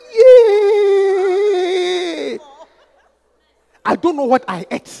 Yeah. I don't know what I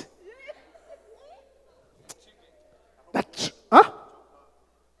ate.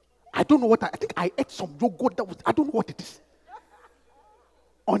 I don't know what I think I ate some yogurt I don't know what it is.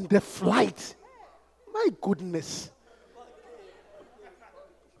 On the flight. My goodness.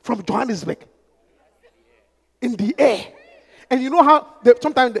 From Johannesburg. In the air. And you know how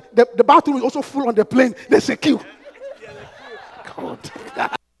sometimes the bathroom is also full on the plane. There's a queue. God.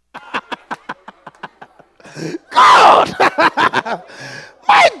 God.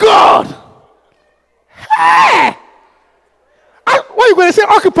 My God. Hey. What are you going to say?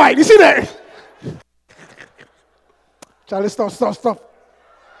 Occupied. You see that? Charlie, stop.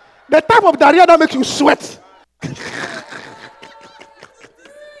 The type of diarrhea that makes you sweat.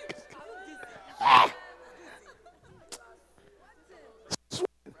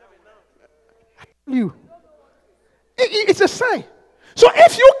 You. It's a sign. So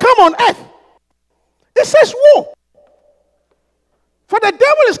if you come on earth, it says woe. For the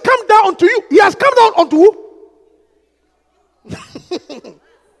devil has come down unto you. He has come down unto who?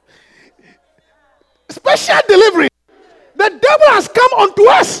 Special delivery. The devil has come unto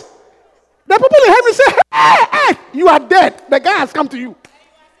us. The people in heaven say, hey, you are dead. The guy has come to you.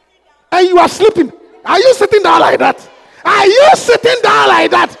 And you are sleeping. Are you sitting down like that? Are you sitting down like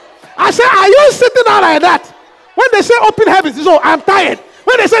that? I say, are you sitting down like that? When they say open heavens, you say, I'm tired.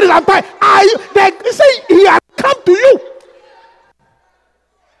 When they say this, I'm tired. They say he has come to you.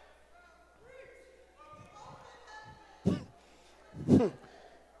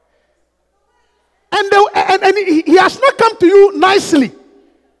 And he has not come to you nicely.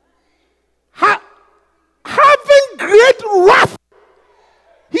 Having great wrath,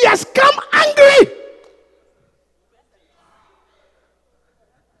 he has come angry.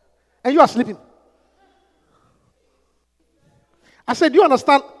 And you are sleeping. I said, do you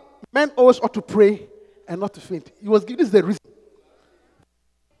understand? Men always ought to pray and not to faint. This is the reason.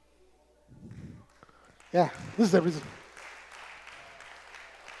 Yeah, this is the reason.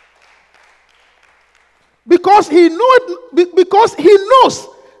 Because he knows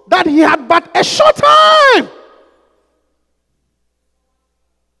that he had but a short time.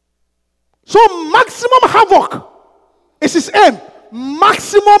 So maximum havoc is his aim.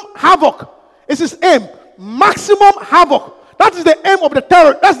 Maximum havoc is his aim. Maximum havoc. That is the aim of the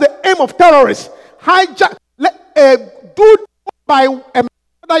terror. That's the aim of terrorists. Hijack, do by a method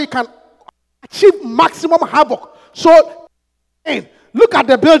that you can achieve maximum havoc. So, look at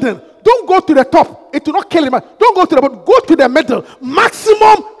the building. Don't go to the top. It will not kill him. Don't go to the bottom. Go to the middle.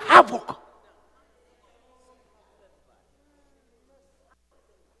 Maximum havoc.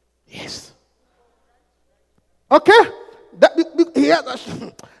 Yes. Okay?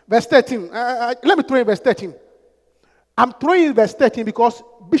 Verse 13. Let me throw in verse 13. I'm throwing in verse 13 because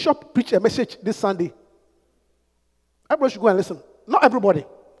Bishop preached a message this Sunday. Everybody should go and listen. Not everybody.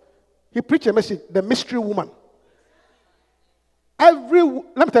 He preached a message, the mystery woman. Let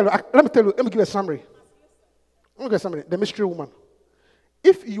me tell you, let me give a summary. The mystery woman.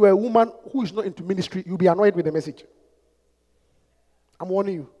 If you are a woman who is not into ministry, you'll be annoyed with the message. I'm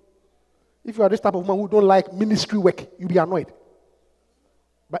warning you. If you are this type of woman who don't like ministry work, you'll be annoyed.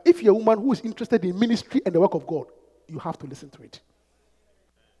 But if you're a woman who is interested in ministry and the work of God, you have to listen to it.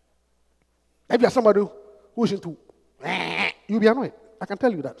 If you are somebody who is into, you'll be annoyed. I can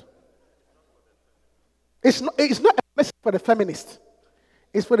tell you that. It's not a message for the feminist.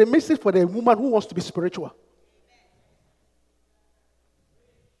 It's for the message for the woman who wants to be spiritual.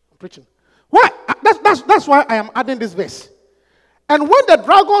 I'm preaching. Why? That's why I am adding this verse. And when the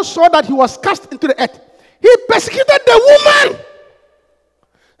dragon saw that he was cast into the earth, he persecuted the woman.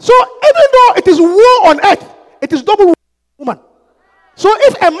 So even though it is war on earth, it is double woman. So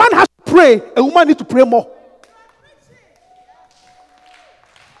if a man has to pray, a woman needs to pray more.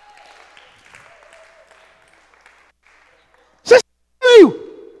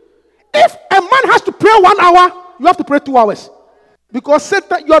 If a man has to pray 1 hour, you have to pray 2 hours. Because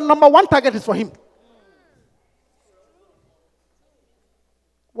Satan, your number one target is for him.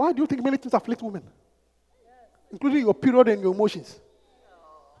 Why do you think many things afflict women? Including your period and your emotions.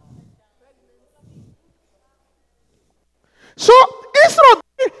 So instead of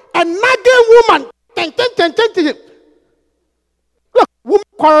being a nagging woman, look, women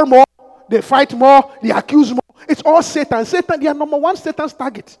quarrel more, they fight more, they accuse more. It's all Satan. Satan, they are number one Satan's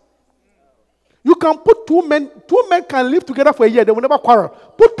target. You can put two men can live together for a year, they will never quarrel.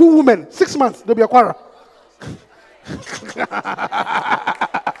 Put 2 women, 6 months, there'll be a quarrel.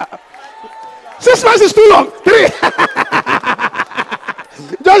 6 months is too long. 3.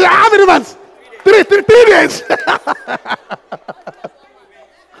 Just how many months? 3 days.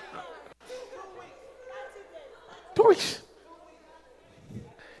 2 weeks.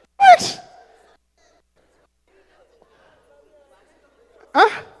 2 weeks. Huh?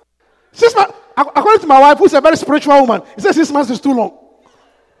 6 months. According to my wife, who's a very spiritual woman, he says 6 months is too long.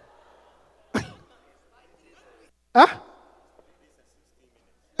 Huh?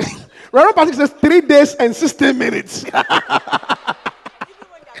 Reverend Patrick says 3 days and 16 minutes. Even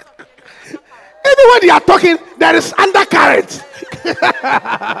when they are talking, there is undercurrent.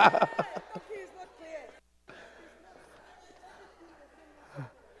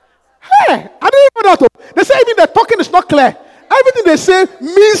 Hey, I didn't know that. They say even the talking is not clear. Everything they say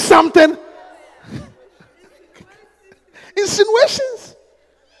means something. Insinuations.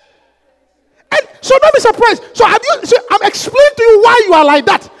 And so don't be surprised. So I'm explaining to you why you are like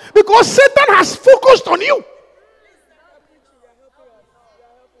that. Because Satan has focused on you.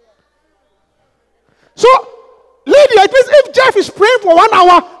 So, lady, it means if Jeff is praying for 1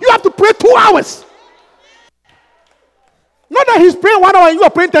 hour, you have to pray 2 hours. Not that he's praying 1 hour and you are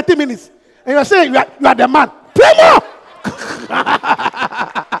praying 30 minutes. And you are saying you are the man. Pray more.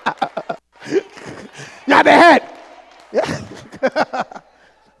 You are the head. Yeah.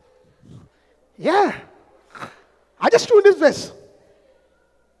 Yeah. I just threw this verse.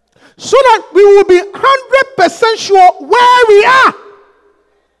 So that we will be 100% sure where we are.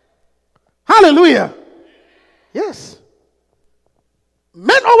 Hallelujah. Yes.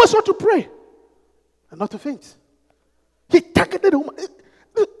 Men always ought to pray and not to faint. He targeted the woman.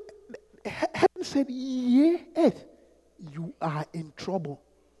 Heaven said, yeah, earth, you are in trouble.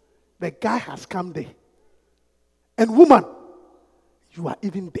 The guy has come there. And woman, you are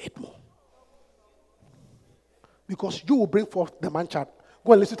even dead more. Because you will bring forth the man child.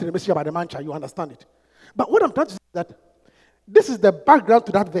 Go and listen to the message about the man child, you understand it. But what I'm trying to say is that this is the background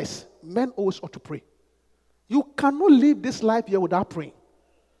to that verse. Men always ought to pray. You cannot live this life here without praying.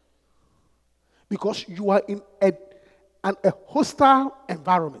 Because you are in a hostile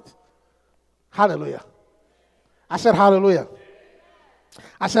environment. Hallelujah. I said hallelujah.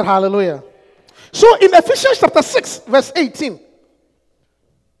 I said hallelujah. So in Ephesians chapter 6, verse 18.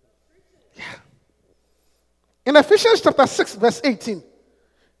 Yeah. In Ephesians chapter 6, verse 18. It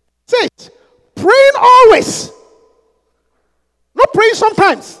says, praying always. Not praying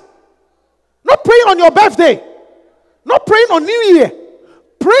sometimes. Not praying on your birthday. Not praying on New Year.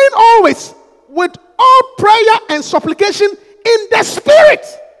 Praying always with all prayer and supplication in the Spirit.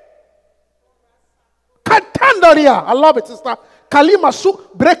 I love it, sister.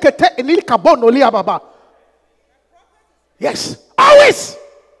 Kalimasu brekete enil kabon oli ababa. Yes, always,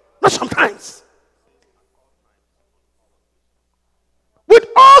 not sometimes. With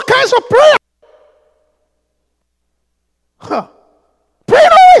all kinds of prayer. Pray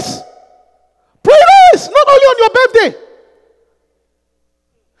always. Pray always, not only on your birthday.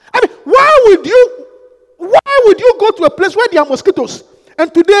 I mean, why would you go to a place where there are mosquitoes?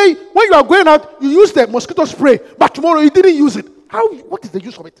 And today, when you are going out, you use the mosquito spray, but tomorrow you didn't use it. What is the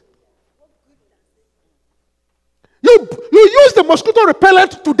use of it? You use the mosquito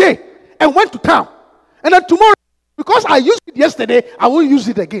repellent today and went to town. And then tomorrow, because I used it yesterday, I won't use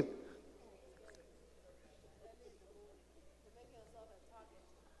it again.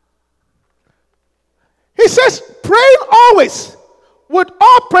 He says, praying always with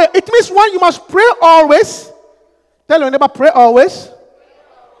all prayer. It means one, you must pray always. Tell your neighbor, pray always.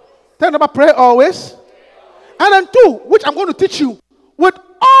 Tell your neighbor, pray always. And then two, which I'm going to teach you, with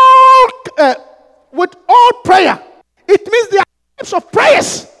all prayer. It means there are types of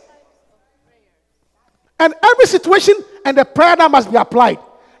prayers. And every situation and the prayer that must be applied.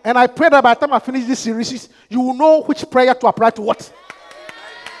 And I pray that by the time I finish this series, you will know which prayer to apply to what.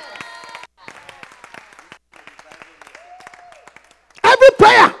 Every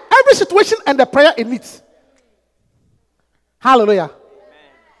prayer, every situation and the prayer it needs. Hallelujah. Amen.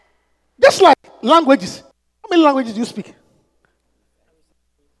 Just like languages. How many languages do you speak?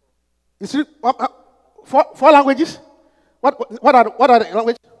 You see, four languages? What are the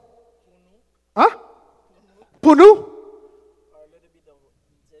languages? Huh? Punu?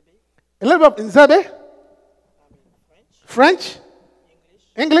 A little bit of Nzebe? French?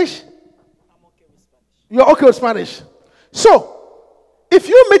 English? You're okay with Spanish. So, if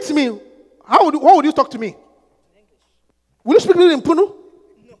you meet me, what would you talk to me? Will you speak to me in Punu? No.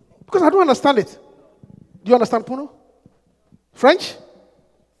 Because I don't understand it. Do you understand Punu? French?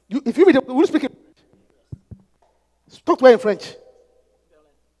 If you meet me, will you speak in French? Talk to her in French.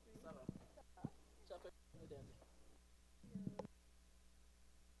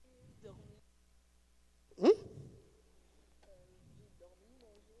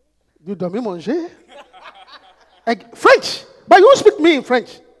 You dormi manger? French. But you speak to me in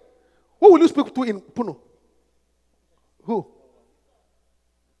French. Who will you speak to in Punu? Who?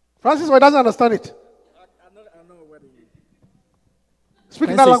 Francis, why doesn't understand it? I know what it is.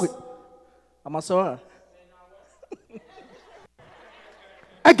 Speak in that language. Amasora.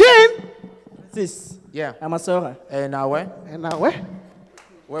 Again. Francis. Yeah. Amasora. And now where? And now where?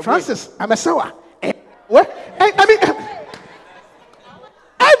 Francis, Amasora. Where? I mean,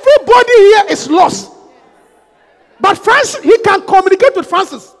 everybody here is lost. But Francis, he can communicate with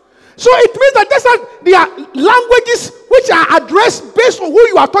Francis. So it means that just like there are languages which are addressed based on who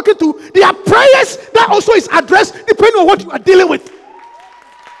you are talking to, there are prayers that also is addressed depending on what you are dealing with.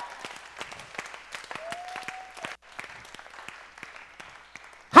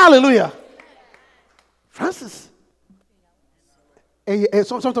 Hallelujah. Francis.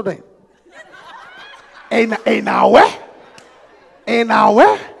 Something. In our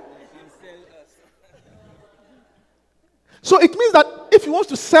So it means that if he wants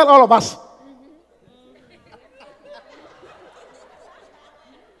to sell all of us,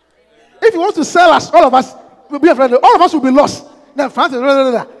 if he wants to sell us, all of us will be afraid. All of us will be lost. Then Francis,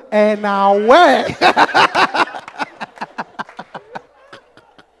 and now where?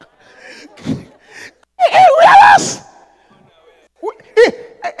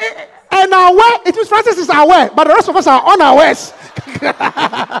 And now where? It means Francis is aware, but the rest of us are unawares.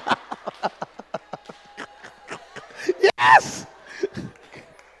 Yes.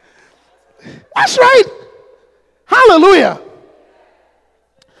 That's right. Hallelujah.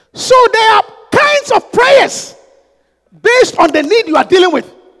 So there are kinds of prayers based on the need you are dealing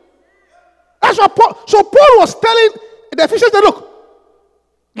with. That's what Paul. So Paul was telling the Ephesians, look,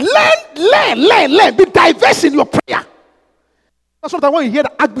 learn, be diverse in your prayer. That's what when you hear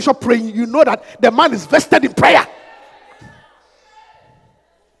the Archbishop praying, you know that the man is vested in prayer.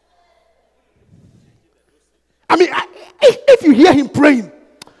 I mean, if you hear him praying,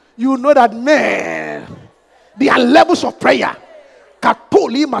 you know that, man, there are levels of prayer.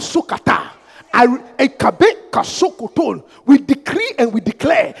 Katoli masukata. We decree and we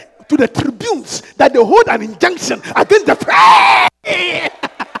declare to the tribunes that they hold an injunction against the prayer.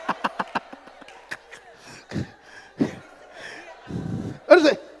 What is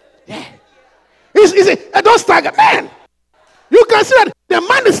it? Yeah. Don't stagger, man. You can see that the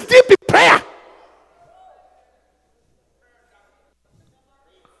man is deep in prayer.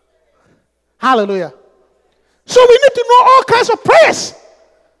 Hallelujah. So we need to know all kinds of prayers.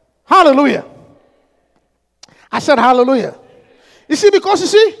 Hallelujah. I said hallelujah. You see, because you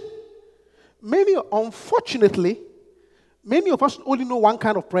see, unfortunately, many of us only know one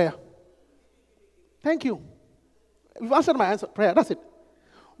kind of prayer. Thank you. You've answered my prayer. That's it.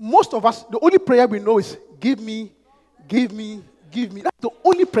 Most of us, the only prayer we know is give me, give me, give me. That's the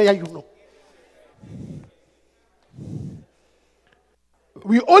only prayer you know.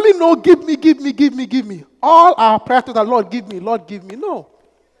 We only know give me, give me, give me, give me. All our prayer to the Lord, give me, Lord, give me. No.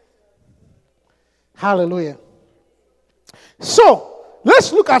 Hallelujah. So,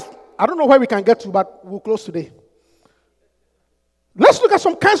 let's look at, I don't know where we can get to, but we'll close today. Let's look at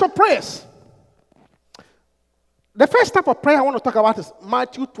some kinds of prayers. The first type of prayer I want to talk about is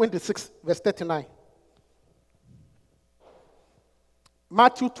Matthew 26, verse 39.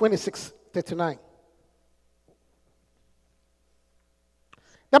 Matthew 26, 39.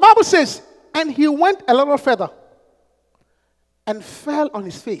 The Bible says, and he went a little further and fell on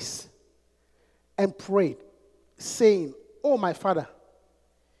his face and prayed, saying, Oh, my Father,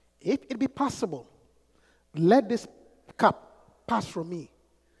 if it be possible, let this cup pass from me.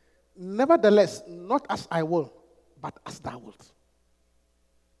 Nevertheless, not as I will, but as thou wilt.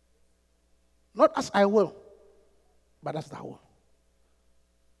 Not as I will, but as thou wilt.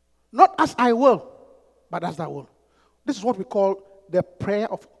 Not as I will, but as thou wilt. This is what we call the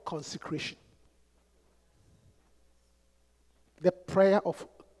prayer of consecration. The prayer of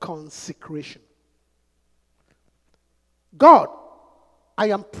consecration. God,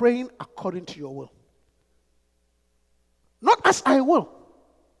 I am praying according to your will. Not as I will,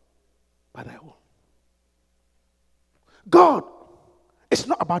 but I will. God, it's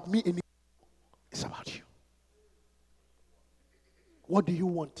not about me anymore. It's about you. What do you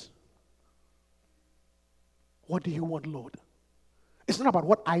want? What do you want, Lord? It's not about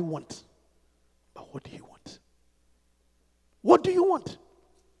what I want, but what do you want? What do you want?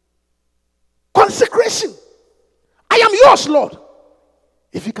 Consecration. I am yours, Lord.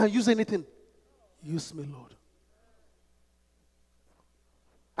 If you can use anything, use me, Lord.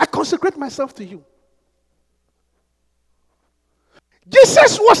 I consecrate myself to you.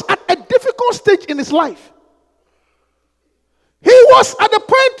 Jesus was at a difficult stage in his life. He was at the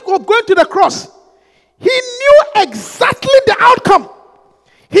point of going to the cross. He knew exactly the outcome.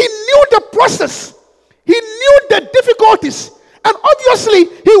 He knew the process. He knew the difficulties. And obviously,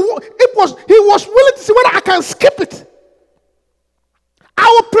 he was willing to see whether I can skip it.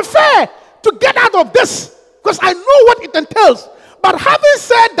 I would prefer to get out of this because I know what it entails. But having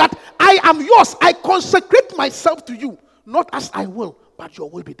said that, I am yours. I consecrate myself to you. Not as I will, but your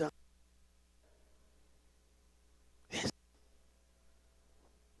will be done. Yes.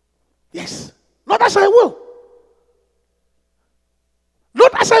 Yes. Not as I will.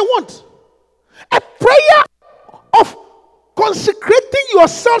 Not as I want. A prayer of consecrating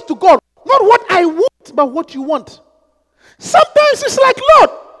yourself to God. Not what I want, but what you want. Sometimes it's like, Lord,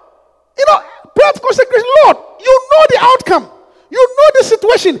 prayer of consecration, Lord, you know the outcome. You know the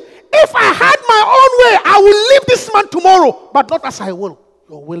situation. If I had my own way, I will leave this man tomorrow. But not as I will.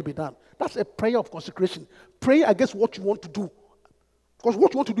 Your will be done. That's a prayer of consecration. Pray against what you want to do. Because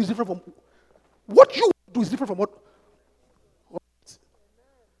what you want to do is different from what you do is different from what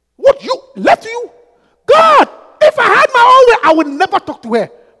you left you. God, if I had my own way, I would never talk to her.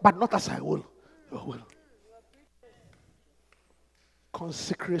 But not as I will. Your will.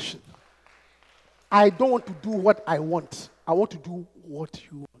 Consecration. I don't want to do what I want. I want to do what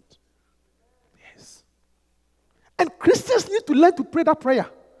you want. Yes. And Christians need to learn to pray that prayer.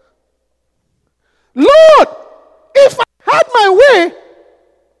 Lord, if I had my way,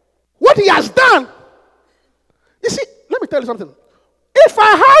 what he has done. You see, let me tell you something. If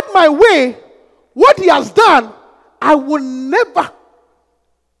I had my way, what he has done, I will never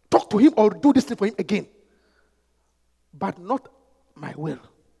talk to him or do this thing for him again. But not my will,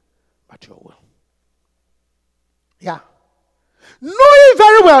 but your will. Yeah. Knowing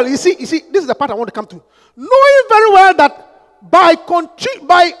very well, you see, this is the part I want to come to. Knowing very well that by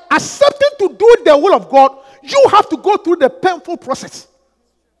accepting to do the will of God, you have to go through the painful process.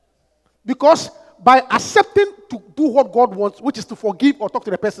 Because by accepting to do what God wants, which is to forgive or talk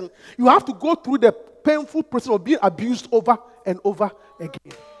to the person, you have to go through the painful process of being abused over and over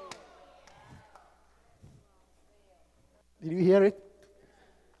again. Did you hear it?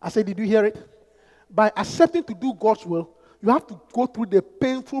 I said, did you hear it? By accepting to do God's will, you have to go through the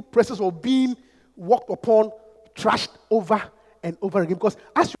painful process of being walked upon, trashed over and over again. Because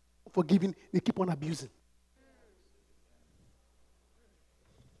as you're forgiving, they keep on abusing.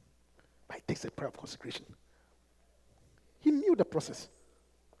 But it takes a prayer of consecration. He knew the process.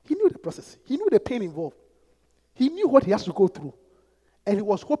 He knew the process. He knew the pain involved. He knew what he has to go through. And he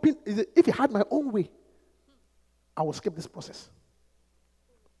was hoping, if he had my own way, I will skip this process.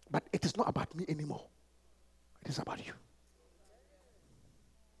 not about me anymore. It is about you.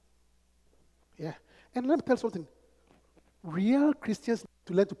 Yeah. And let me tell you something. Real Christians need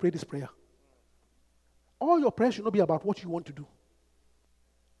to learn to pray this prayer. All your prayers should not be about what you want to do.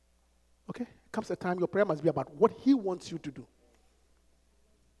 Okay? Comes a time your prayer must be about what He wants you to do.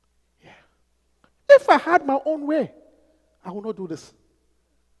 Yeah. If I had my own way, I would not do this.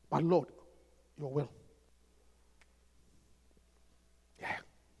 But Lord, your will. Yeah.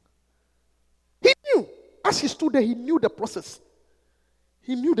 He knew. As he stood there, he knew the process.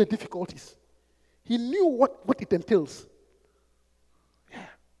 He knew the difficulties. He knew what it entails. Yeah.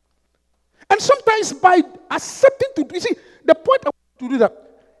 And sometimes by accepting to do, you see, the point I want to do that,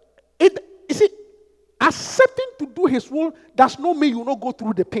 you see, accepting to do His will does not mean you will not go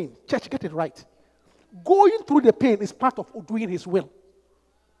through the pain. Church, get it right. Going through the pain is part of doing His will.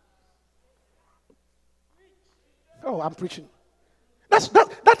 Oh, I'm preaching.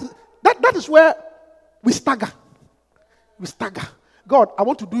 That is where we stagger. We stagger. God, I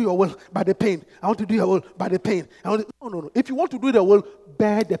want to do your will by the pain. I want to do your will by the pain. No. If you want to do the will,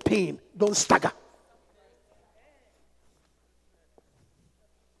 bear the pain. Don't stagger.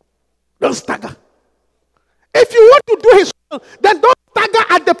 Don't stagger. If you want to do His will, then don't stagger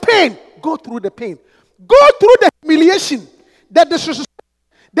at the pain. Go through the pain. Go through the humiliation, the disrespect,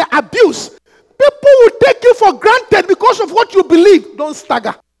 the abuse. People will take you for granted because of what you believe. Don't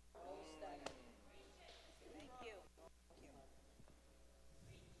stagger.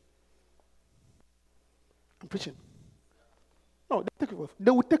 I'm preaching. No,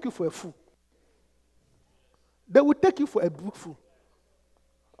 they will take you for a fool. They will take you for a book fool.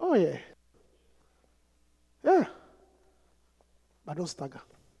 Oh, yeah. Yeah. But don't stagger.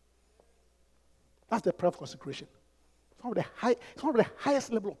 That's the prayer of consecration. It's one of the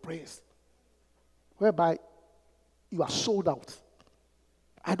highest level of prayers, whereby you are sold out.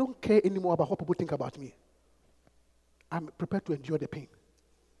 I don't care anymore about what people think about me. I'm prepared to endure the pain.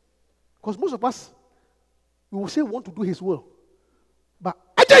 Because most of us, we will say we want to do His will. But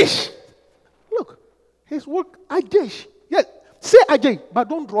Ajay! Look, His work, Ajay. Yes, say Ajay, but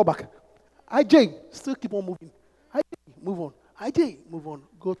don't draw back. Ajay, still keep on moving. Ajay, move on. Ajay, move on.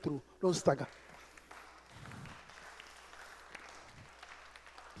 Go through. Don't stagger.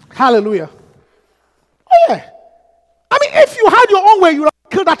 Hallelujah. Oh, yeah. I mean, if you had your own way, you would have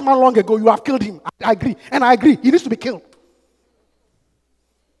killed that man long ago. You have killed him. I agree. And I agree. He needs to be killed.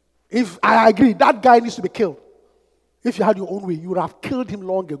 If I agree, that guy needs to be killed. If you had your own way, you would have killed him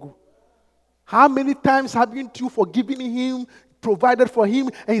long ago. How many times haven't you forgiven him, provided for him,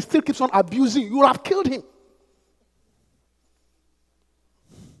 and he still keeps on abusing? You would have killed him.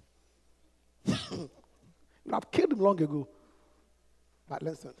 You would have killed him long ago. But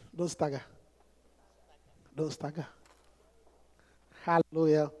listen, don't stagger. Don't stagger.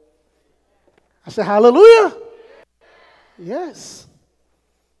 Hallelujah. I say hallelujah. Yes.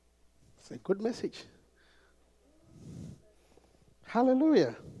 It's a good message.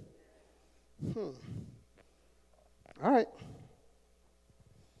 Hallelujah. All right.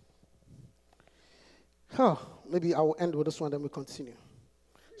 Oh, maybe I will end with this one, then we'll continue.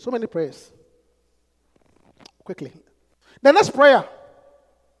 So many prayers. Quickly. The next prayer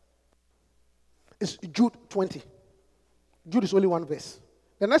is Jude 20. Jude is only one verse.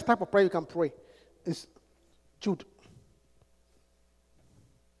 The next type of prayer you can pray is Jude.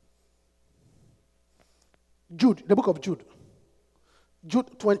 Jude, the book of Jude.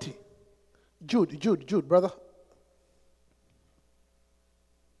 Jude 20. Jude, brother.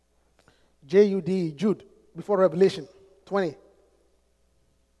 J-U-D, Jude, before Revelation 20.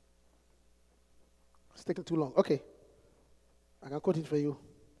 It's taking too long. Okay. I can quote it for you.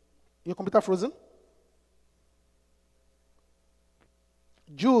 Your computer frozen?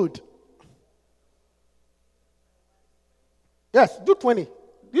 Jude. Yes, Jude 20.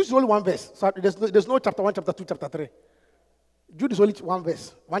 This is only one verse. So there's no chapter 1, chapter 2, chapter 3. Jude is only one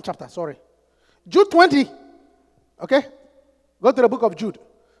verse. One chapter, sorry. Jude 20. Okay? Go to the book of Jude.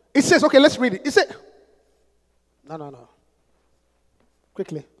 It says, okay, let's read it. It said, no.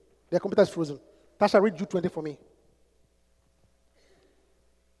 Quickly. Their computer is frozen. Tasha, read Jude 20 for me.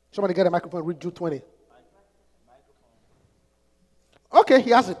 Somebody get a microphone, read Jude 20. Okay, he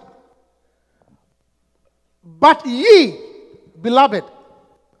has it. But ye, beloved,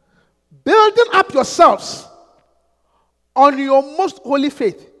 building up yourselves on your most holy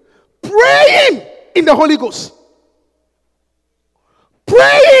faith, praying in the Holy Ghost.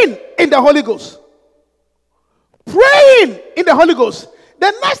 Praying in the Holy Ghost. Praying in the Holy Ghost.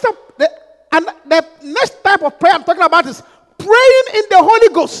 The next type of prayer I'm talking about is praying in the Holy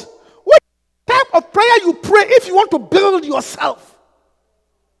Ghost. What type of prayer you pray if you want to build yourself?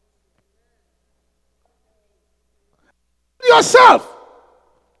 yourself.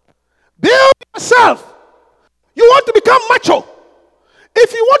 Build yourself. You want to become macho.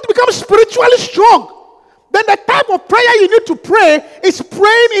 If you want to become spiritually strong, then the type of prayer you need to pray is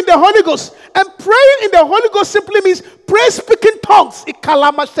praying in the Holy Ghost. And praying in the Holy Ghost simply means pray speaking tongues.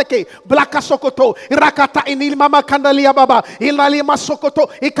 Ikalama seke, blaka sokoto, irakata inilmama kandalia baba, ilalima sokoto,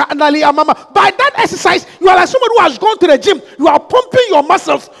 ikandalia mama. By that exercise, you are like somebody who has gone to the gym. You are pumping your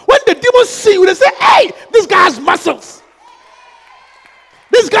muscles. When the demons see you, they say, "Hey, this guy has muscles.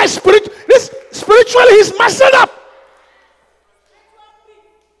 This guy is spiritually, he's muscled up."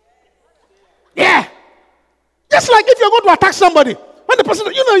 Yeah. Just like if you're going to attack somebody, when the person,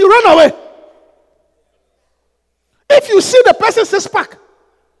 you run away. If you see the person six pack,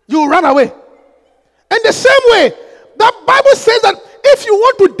 you run away. In the same way, the Bible says that if you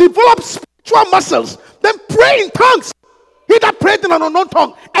want to develop spiritual muscles, then pray in tongues. He that prayed in an unknown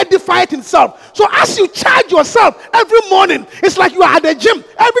tongue edifieth himself. So as you charge yourself every morning, it's like you are at the gym.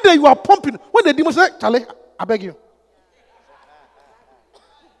 Every day you are pumping. When the demon says, "Charlie, I beg you."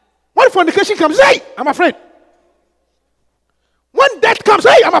 When fornication comes, "Hey, I'm afraid." When death comes,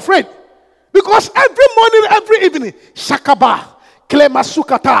 "Hey, I'm afraid." Because every morning, every evening, Shakaba,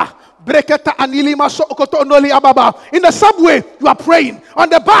 Klemasukata, Breketa Anilima Sokoto Noli Ababa. In the subway, you are praying. On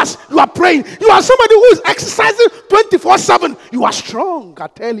the bus, you are praying. You are somebody who is exercising 24/7. You are strong, I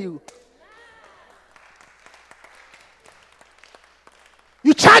tell you.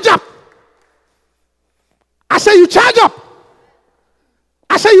 You charge up. I say you charge up.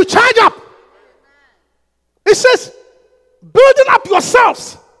 I say you charge up. It says, building up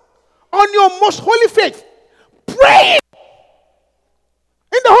yourselves on your most holy faith, praying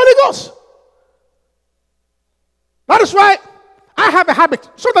in the Holy Ghost. That is why I have a habit.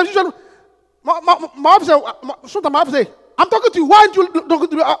 Sometimes my officer, "I'm talking to you. Why aren't you talking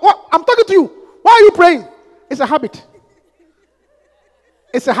to me? I'm talking to you. Why are you praying?" It's a habit.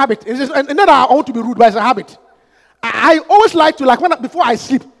 It's a habit. It's just, and not that I want to be rude, but it's a habit. I always like to, before I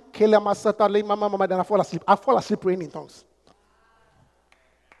sleep, then I fall asleep. I fall asleep praying in tongues.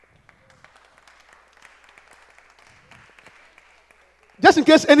 Just in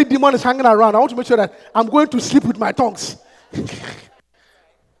case any demon is hanging around, I want to make sure that I'm going to sleep with my tongues.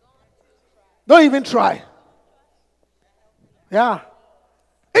 Don't even try. Yeah.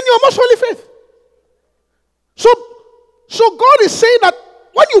 In your most holy faith. So God is saying that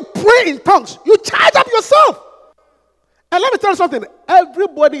when you pray in tongues, you charge up yourself. And let me tell you something.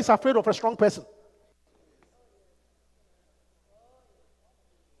 Everybody is afraid of a strong person.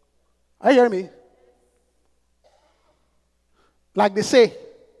 Are you hearing me? Like they say,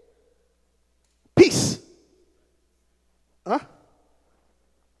 peace. Huh?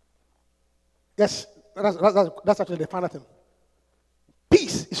 Yes, that's actually the final thing.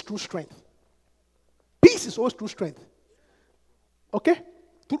 Peace is true strength. Peace is always true strength. Okay?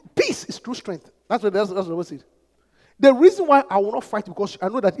 Peace is true strength. That's what the word says. The reason why I will not fight, because I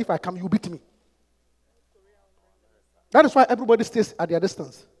know that if I come, you beat me. That is why everybody stays at their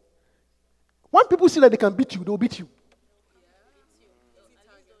distance. When people see that they can beat you, they will beat you.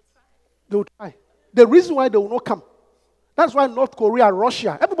 They will try. The reason why they will not come. That's why North Korea,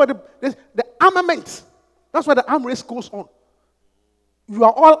 Russia, everybody, the armament. That's why the arm race goes on. You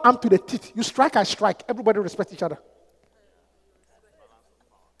are all armed to the teeth. You strike, I strike. Everybody respects each other.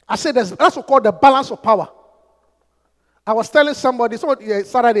 I said that's what's called the balance of power. I was telling somebody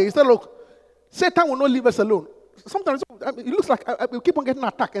Saturday, he said, "Look, Satan will not leave us alone. Sometimes it looks like we keep on getting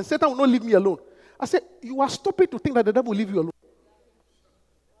attacked, and Satan will not leave me alone." I said, "You are stupid to think that the devil will leave you alone."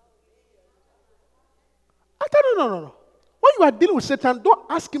 I said, No. When you are dealing with Satan, don't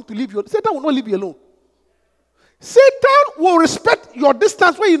ask him to leave you alone. Satan will not leave you alone. Satan will respect your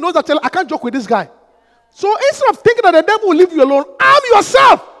distance when he knows that I can't joke with this guy. So instead of thinking that the devil will leave you alone, arm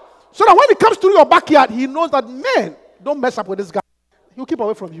yourself. So that when he comes to your backyard, he knows that, man, don't mess up with this guy. He'll keep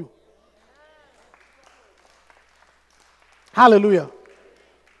away from you. Hallelujah.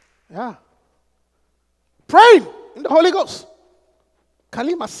 Yeah. Praying in the Holy Ghost.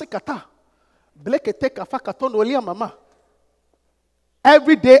 Kalima sekata. Blekete kafakaton olia mama.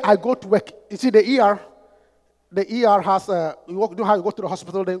 Every day I go to work. You see the ER. The ER has you know how you go to the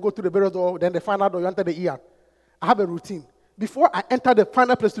hospital, then go to the burial door, then the final door, you enter the ER. I have a routine. Before I enter the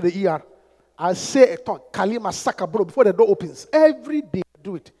final place to the ER, I say a talk, Kalima Saka bro, before the door opens. Every day I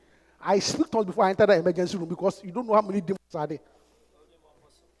do it. I speak tongues before I enter the emergency room because you don't know how many demons are there.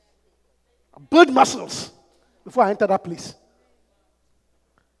 I build muscles before I enter that place.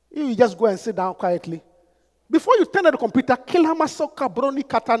 You just go and sit down quietly. Before you turn on the computer,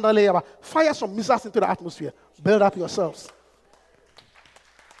 fire some missiles into the atmosphere. Build up yourselves.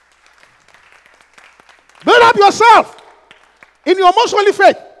 Build up yourself. In your most holy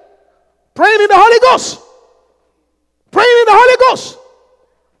faith. Praying in the Holy Ghost. Praying in the Holy Ghost.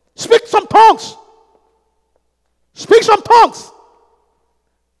 Speak some tongues. Speak some tongues.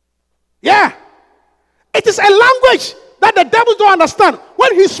 Yeah. It is a language that the devils don't understand.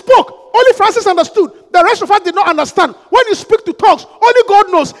 When he spoke, only Francis understood. The rest of us did not understand. When you speak to tongues, only God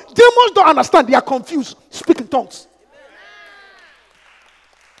knows. Demons don't understand. They are confused. Speak in tongues.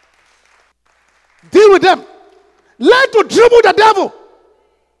 Deal with them. Learn to dribble the devil.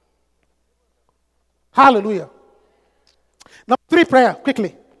 Hallelujah. Number 3 prayer,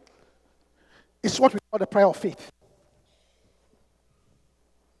 quickly. It's what we call the prayer of faith.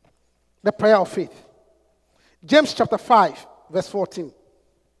 The prayer of faith. James chapter 5, verse 14.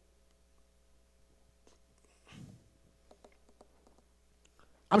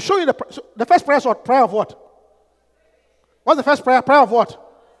 I'm showing you the first prayer is what? Prayer of what? What's the first prayer? Prayer of what?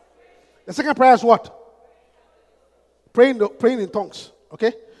 The second prayer is what? Praying in tongues.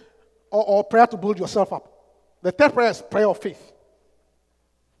 Okay? Or prayer to build yourself up. The third prayer is prayer of faith.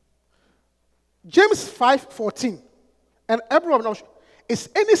 James 5:14. And everyone knows, is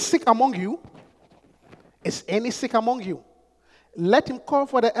any sick among you? Is any sick among you? Let him call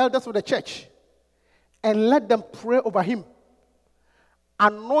for the elders of the church and let them pray over him,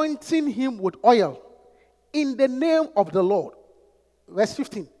 anointing him with oil in the name of the Lord. Verse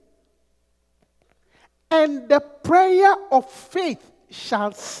 15. And the prayer of faith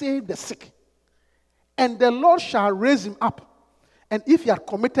shall save the sick, and the Lord shall raise him up. And if he had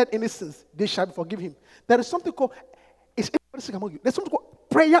committed any sins, they shall forgive him. There is something called, is anybody sick among you? There's something called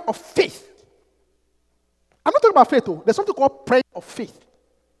prayer of faith. I'm not talking about faith, though. There's something called prayer of faith.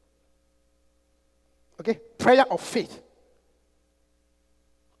 Okay? Prayer of faith.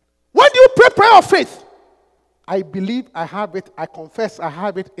 When do you pray prayer of faith? I believe I have it. I confess I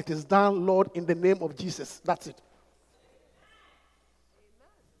have it. It is done, Lord, in the name of Jesus. That's it.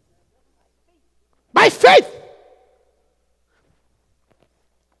 By faith.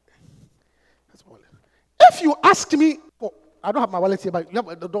 If you ask me for, I don't have my wallet here, but you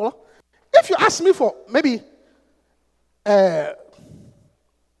have the dollar. If you ask me for maybe $1,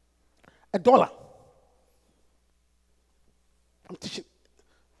 I'm teaching.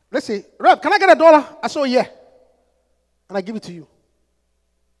 Let's say, Reb, can I get $1? I say, yeah. And I give it to you.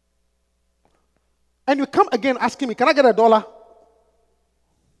 And you come again asking me, can I get $1?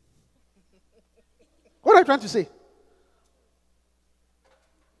 What are you trying to say?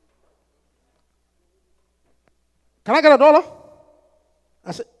 Can I get $1?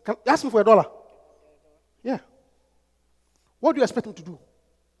 I said, ask me for $1. Yeah. What do you expect him to do?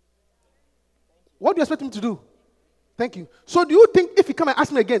 What do you expect him to do? Thank you. So do you think if he come and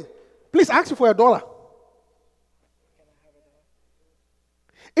ask me again, please ask me for $1?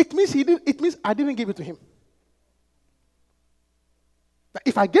 It means I didn't give it to him. But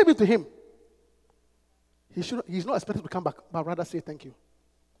if I gave it to him, he's not expected to come back, but rather say thank you.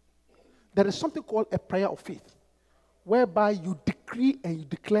 There is something called a prayer of faith, whereby you decree and you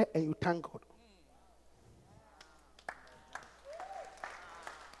declare and you thank God.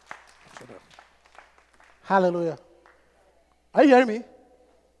 Hallelujah. Are you hearing me?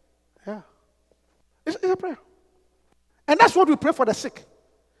 Yeah. It's a prayer. And that's what we pray for the sick.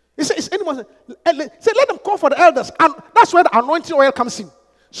 He said, is anyone say, let them call for the elders. And that's where the anointing oil comes in.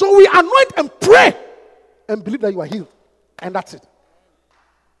 So we anoint and pray and believe that you are healed. And that's it.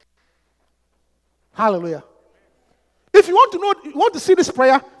 Hallelujah. If you want to know, you want to see this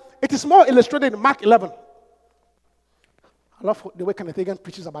prayer, it is more illustrated in Mark 11. I love the way Kenneth Hagin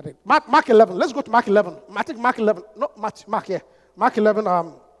preaches about it. Mark 11. Let's go to Mark 11. I think Mark 11. Not Mark here. Mark 11,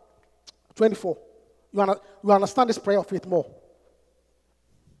 24. You understand this prayer of faith more.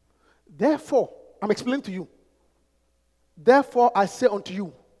 Therefore, I'm explaining to you. Therefore, I say unto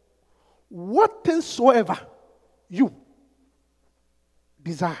you, what things soever you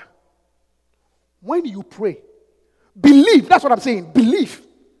desire, when you pray, believe. That's what I'm saying. Believe.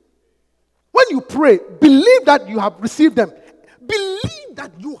 When you pray, believe that you have received them. Believe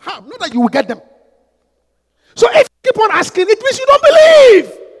that you have, not that you will get them. So if you keep on asking, it means you don't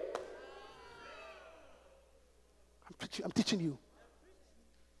believe. I'm teaching you.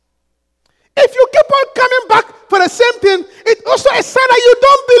 If you keep on coming back for the same thing, it's also a sign that you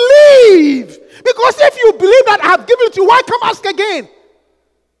don't believe. Because if you believe that I have given it to you, why come ask again?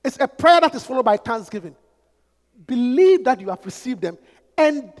 It's a prayer that is followed by thanksgiving. Believe that you have received them,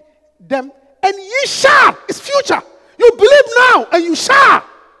 and ye shall. It's future. You believe now, and you shall.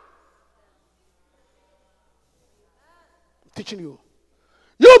 I'm teaching you.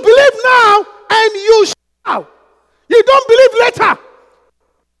 You believe now, and you shall. You don't believe later.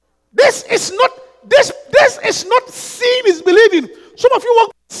 This is not this is not seeing is believing. Some of you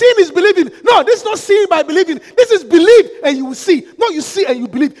want seeing is believing. No, this is not seeing by believing. This is believe and you will see. No, you see and you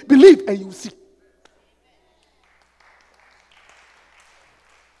believe. Believe and you will see.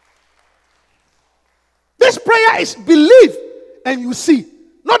 This prayer is believe and you see.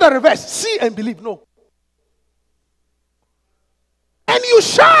 Not the reverse. See and believe. No. And you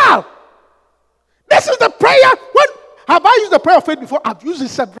shall. This is the prayer. When have I used the prayer of faith before? I've used it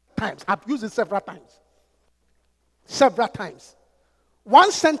several times. Several times.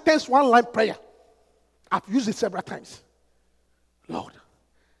 One sentence, one line prayer. I've used it several times. Lord,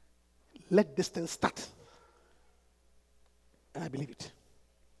 let this thing start. And I believe it.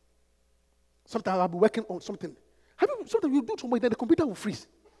 Sometimes I'll be working on something. Sometimes you do something, then the computer will freeze.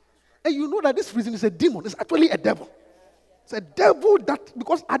 And you know that this freezing is a demon. It's actually a devil. It's a devil that,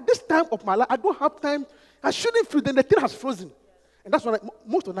 because at this time of my life, I don't have time. I shouldn't freeze, then the thing has frozen. And that's when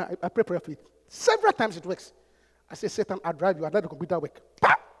most of the night I pray prayer for it. Several times it works. I say, Satan, I'll drive you. I'll let the computer work.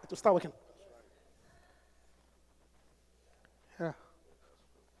 It will start working. Yeah.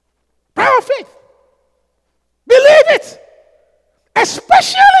 Prayer of faith. Believe it.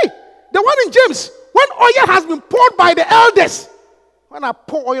 Especially the one in James. When oil has been poured by the elders. When I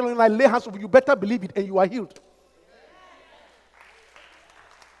pour oil and I lay hands on you, better believe it and you are healed.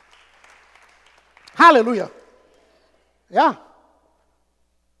 Hallelujah. Yeah.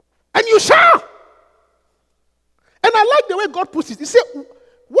 And you shall. And I like the way God puts it. He said,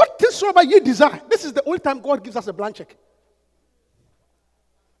 what things soever ye desire. This is the only time God gives us a blank check.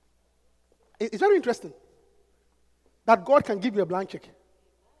 It's very interesting that God can give you a blank check.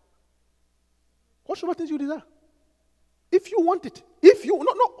 Whatsoever things you desire. If you want it. If you,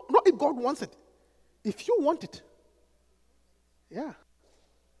 not if God wants it. If you want it. Yeah.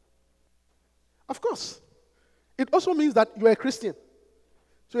 Of course. It also means that you are a Christian.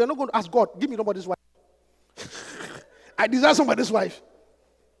 So you're not going to ask God, give me somebody's wife. I desire somebody's wife.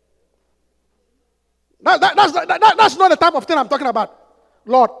 That's not the type of thing I'm talking about.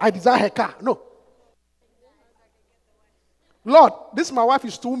 Lord, I desire her car. No. Lord, this my wife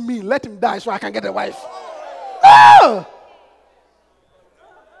is too mean. Let him die so I can get a wife. Oh!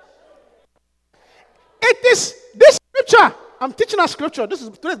 It is this scripture. I'm teaching us scripture. This is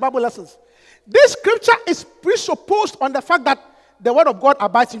today's Bible lessons. This scripture is presupposed on the fact that the word of God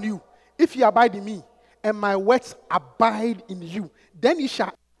abides in you. If you abide in me, and my words abide in you, then you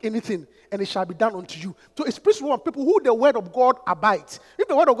shall anything, and it shall be done unto you. So it's presupposed on people who the word of God abides. If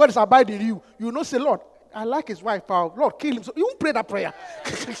the word of God is abiding in you, you will not say, Lord, I like his wife, Lord, kill him. So you won't pray that prayer.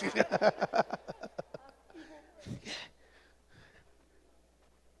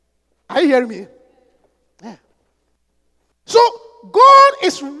 Are you hearing me? Yeah. So God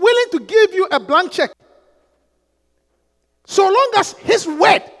is willing to give you a blank check. So long as his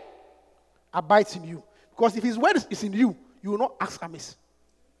word abides in you. Because if his word is in you, you will not ask amiss.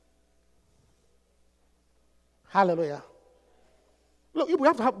 Hallelujah. Look, you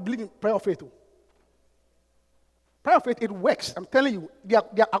have to believe in prayer of faith too. Prayer of faith, it works. I'm telling you,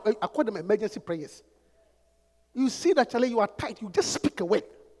 I call them emergency prayers. You see that, Charlie, you are tight. You just speak a word.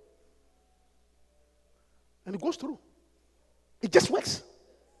 And it goes through. It just works.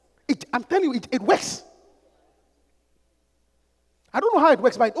 I'm telling you, it works. I don't know how it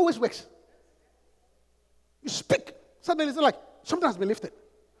works, but it always works. You speak. Suddenly it's like something has been lifted.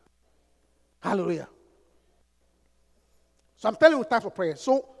 Hallelujah. So I'm telling you types of prayer.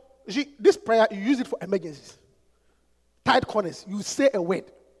 So you see, this prayer, you use it for emergencies. Tight corners. You say a word.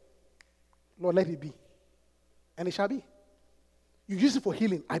 Lord, let it be. And it shall be. You use it for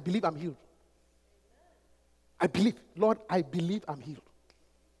healing. I believe I'm healed. I believe. Lord, I believe I'm healed.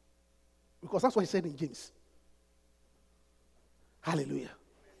 Because that's what he said in James. Hallelujah.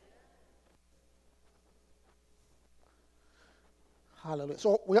 Hallelujah.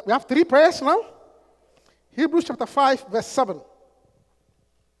 So we have 3 prayers now. Hebrews chapter 5, verse 7.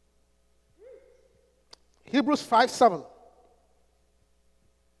 Hebrews 5:7.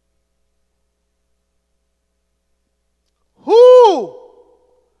 Who,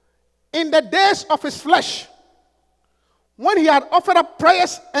 in the days of his flesh, when he had offered up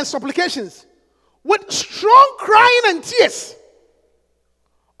prayers and supplications, with strong crying and tears,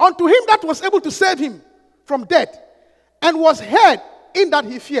 unto him that was able to save him from death, and was heard in that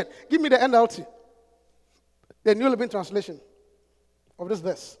he feared. Give me the NLT, the New Living Translation of this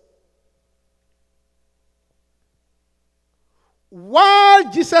verse.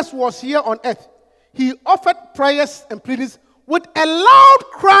 While Jesus was here on earth, he offered prayers and pleadings with a loud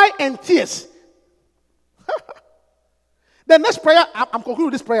cry and tears. The next prayer, I'm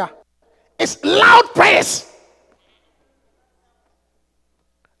concluding this prayer, is loud prayers.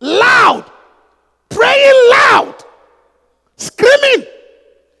 Loud,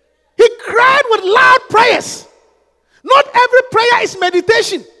 prayers. Not every prayer is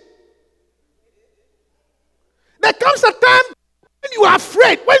meditation. There comes a time when you are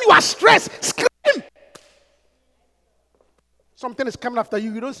afraid, when you are stressed, scream. Something is coming after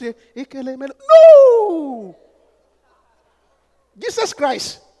you. You don't say, no. Jesus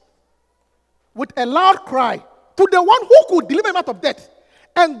Christ, with a loud cry, to the one who could deliver him out of death.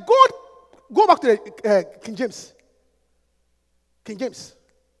 And God, go back to King James. King James.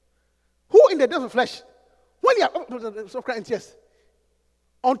 Who in the days of flesh, when he had crying tears,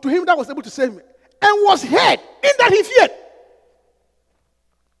 unto him that was able to save him, and was heard, in that he feared.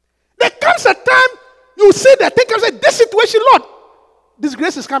 There comes a time you see the thing and say, this situation, Lord, this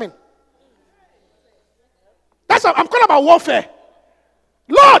grace is coming. That's what I'm calling about warfare.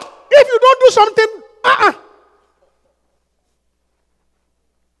 Lord, if you don't do something,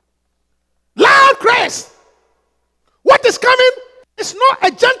 loud cries. What is coming is not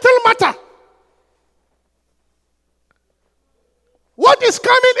a gentle matter. What is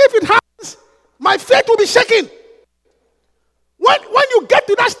coming, if it happens, my faith will be shaken. When you get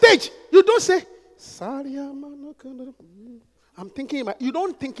to that stage, you don't say, I'm thinking, you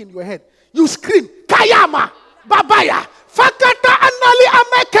don't think in your head. You scream, Kayama, Babaya, Fakata, Anali,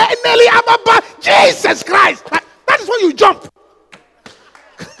 Ameke, Neli, Ababa, Jesus Christ. That is when you jump.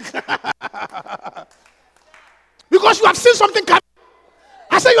 Because you have seen something coming.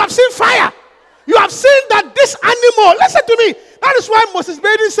 I say you have seen fire. You have seen that this animal, listen to me. That is why Moses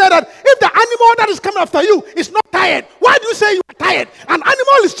Baden said that if the animal that is coming after you is not tired, why do you say you are tired? An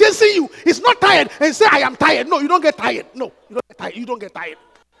animal is chasing you, it's not tired, and you say, I am tired. No, you don't get tired. No, you don't get tired. You don't get tired.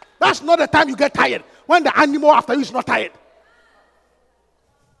 That's not the time you get tired. When the animal after you is not tired.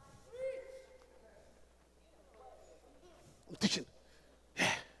 I'm teaching.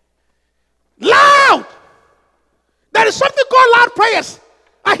 Yeah. Loud! There is something called loud prayers.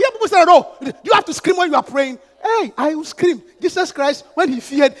 I hear people say, no, you have to scream when you are praying. Hey, I will scream. Jesus Christ, when he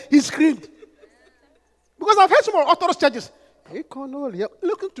feared, he screamed. Because I've heard some of Orthodox churches. Hey,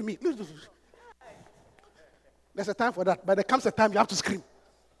 look to me. There's a time for that, but there comes a time you have to scream.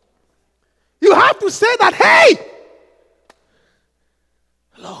 You have to say that, hey,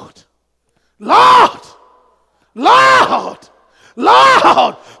 Lord, Lord, Lord,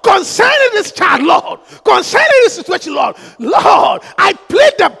 Lord, concerning this child, Lord, concerning this situation, Lord, Lord, I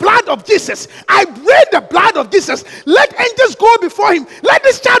plead the blood of Jesus. I pray the blood of Jesus. Let angels go before him. Let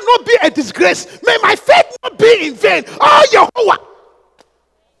this child not be a disgrace. May my faith not be in vain. Oh, Jehovah.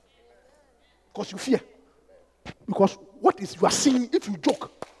 Because you fear. Because what is you are seeing if you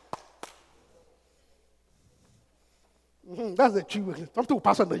joke? That's the truth. Something will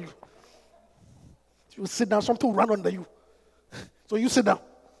pass under you. You sit down, something will run under you. So you sit down.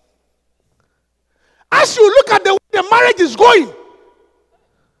 As you look at the way the marriage is going,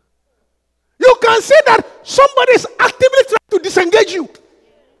 you can see that somebody is actively trying to disengage you.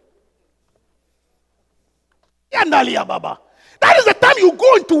 That is the time you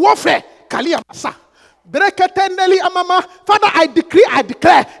go into warfare. Father, I decree, I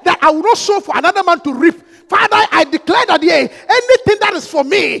declare that I will not sow for another man to reap. Father, I declare that anything that is for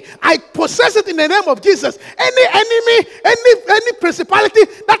me, I possess it in the name of Jesus. Any enemy, any principality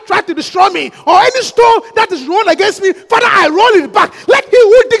that tried to destroy me, or any stone that is rolled against me, Father, I roll it back. Let he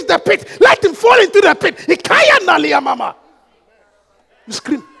who digs the pit, let him fall into the pit. You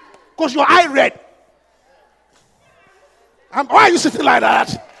scream because your eye red. Why are you sitting like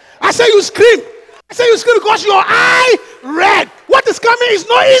that? I say you scream. I say you scream because your eye red. What is coming is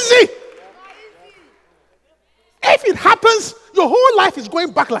not easy. If it happens, your whole life is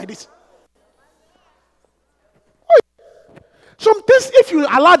going back like this. Some things, if you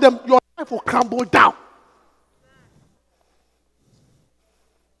allow them, your life will crumble down.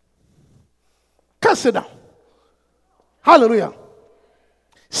 Can't sit down. Hallelujah.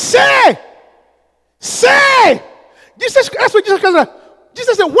 Say. Jesus, that's what Jesus said.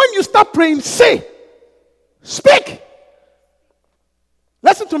 Jesus said, when you start praying, say. Speak.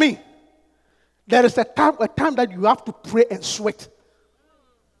 Listen to me. There is a time that you have to pray and sweat.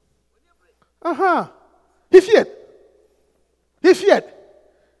 He feared.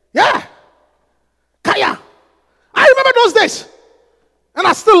 Yeah. Kaya. I remember those days. And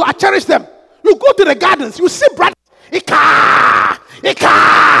I cherish them. You go to the gardens, you see brothers. Ika.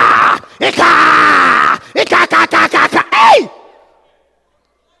 Hey!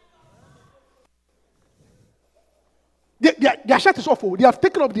 Their shirt is awful. They have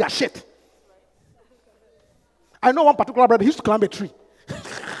taken off their shirt. I know one particular brother, he used to climb a tree.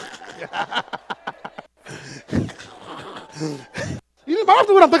 You know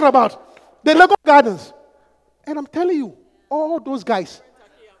what I'm talking about? The Lego Gardens. And I'm telling you, all those guys,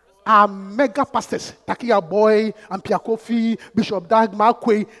 are mega pastors. Takia Boy, Ampia Kofi, Bishop Dag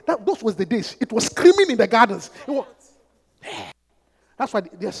Marquay. Those was the days. It was screaming in the gardens. That's why,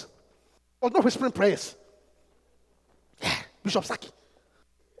 yes. There was no whispering prayers. Bishop Saki.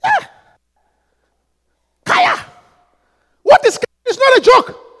 Kaya! What is it's not a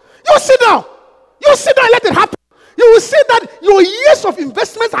joke. You sit down. You sit down and let it happen. You will see that your years of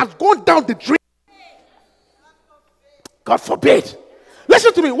investments have gone down the drain. God forbid.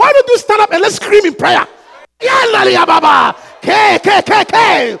 Listen to me. Why don't you stand up and let's scream in prayer?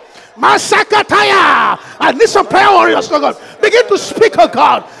 Masakataya. I need some prayer warriors, oh God. Begin to speak, oh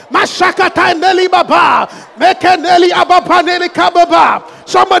God. Masakataya Neli Baba. Mekeneli Ababa Neli Kababa.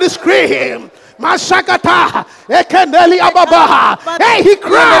 Somebody scream. Masakata. Ekeneli Ababa. Hey, he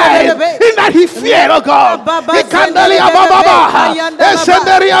cried in that he feared, oh God. Ekeneli Ababa.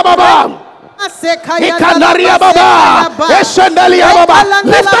 Esenderi Ababa.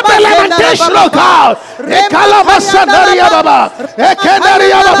 Lift up a lamentation, oh God.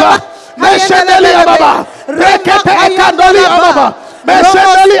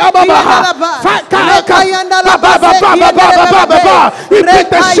 We take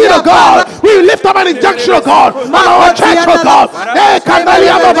the seed of God. We lift up an injunction of God on our church, oh God.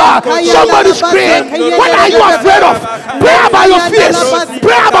 Somebody scream. What are you afraid of? Pray about your fears.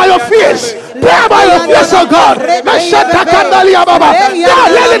 Pray about your fears. Pray about your fears, oh God. God, let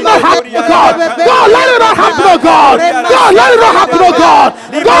it not happen, oh God. God, let it not happen, oh God. God, let it not happen, oh God.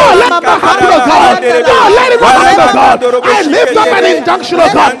 God, let it not happen, oh God. God, let it not happen, oh God. I lift up an injunction, oh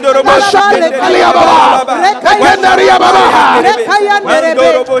God.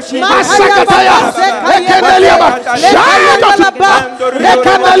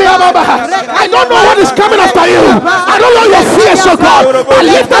 I don't know what is coming after you. I don't know your fears, oh God. But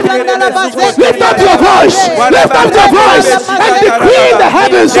lift up your voice. Lift up your voice and decree in the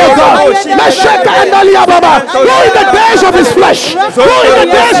heavens, oh God. Go in the days of his flesh. Go in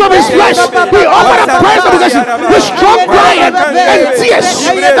the days of his flesh. We offer a prayer conversation with strong crying and tears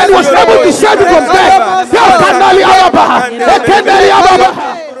that was able to save you from death.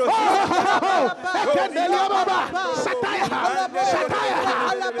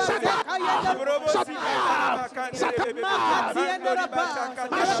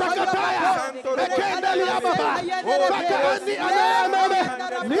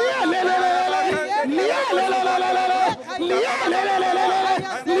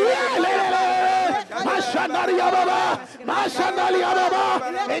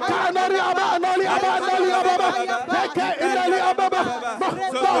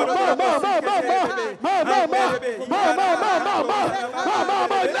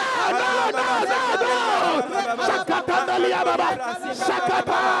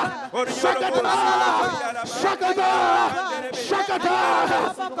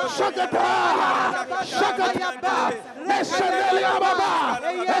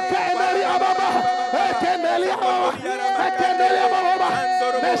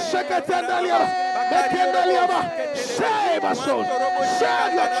 Save us, soul.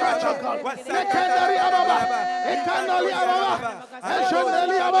 Save your church, oh God.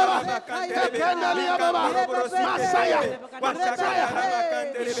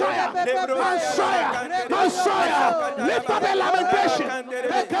 Messiah, lift up a lamentation.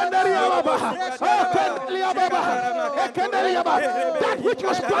 That which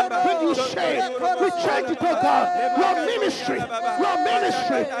was brought when you shame, we change it, oh God. Your ministry,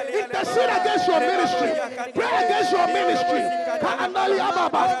 intercede against your ministry, pray against your ministry.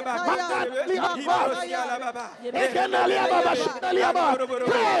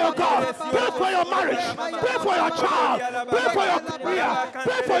 Pray, oh God, pray for your marriage, pray for your child, pray for your career,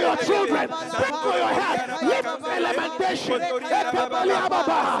 pray for your children, pray for your health. Lift up a lamentation.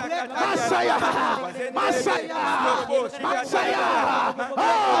 Messiah.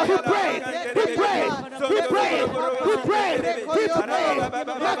 Oh, he prayed.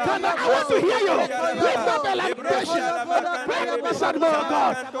 I want to hear you. Lift up a lamentation. Pray to me, son, oh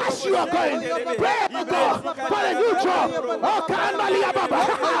God, as you are going. Pray, oh God, for a new job. Oh, Kanalia Baba.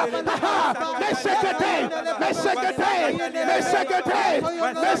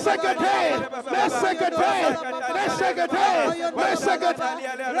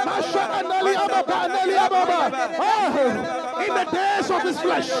 In the days of his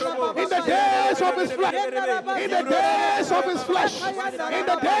flesh, in the days of his flesh, in the days of his flesh, in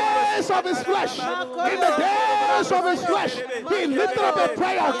the days of his flesh, in the days of his flesh, he lifted up a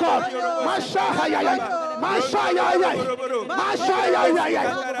prayer, God.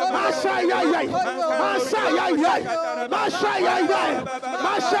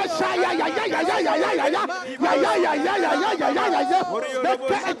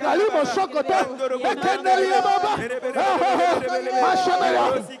 Alimo Sokoto, Ekendelia Baba, Mashamaya,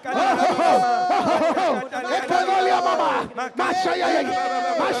 Ekanolia Baba, Mashaya,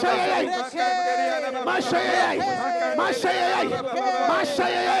 Mashaya, Mashaya,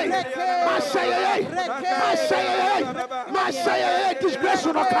 Mashaya, Mashaya, Mashaya, disgrace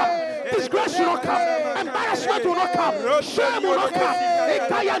will not come, disgrace will not come, embarrassment will not come, shame will not come.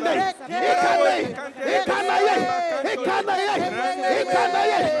 Ikayane,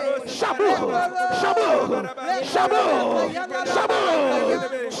 Shabu, Shabu, Shabu, Shabu,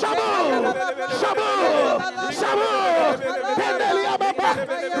 Shabu, Shabu, Shabu, Pendeli Ababa,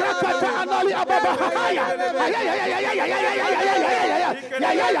 Rakata Anali Ababa,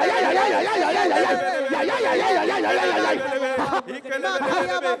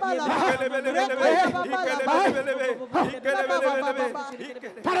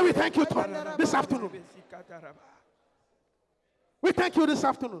 Father, we thank you this afternoon. We thank you this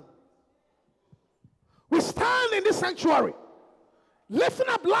afternoon. We stand in this sanctuary, lifting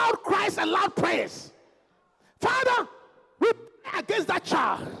up loud cries and loud prayers. Father, we pray against that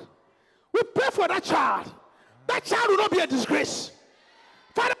child. We pray for that child. That child will not be a disgrace.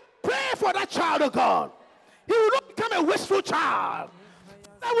 Father, pray for that child, oh God. He will not become a wasteful child.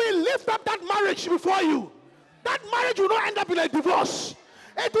 That we lift up that marriage before you. That marriage will not end up in a divorce.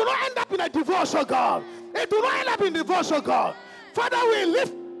 It will not end up in a divorce, oh God. It will not end up in divorce, oh God. Father, we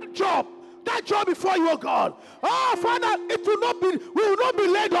lift that job before you, oh God. Oh, Father, it will not be, we will not be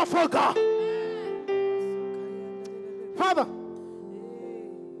laid off, oh God. Father,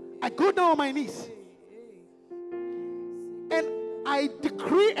 I go down on my knees and I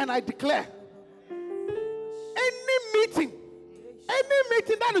decree and I declare any meeting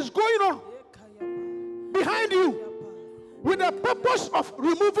that is going on behind you with the purpose of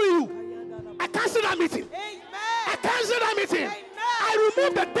removing you, I cancel that meeting. I cancel that meeting. I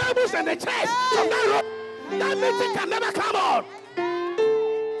remove the tables and the chairs from that room. That meeting can never come on.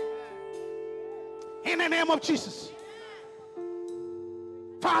 In the name of Jesus.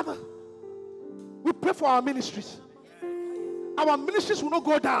 Father, we pray for our ministries. Our ministries will not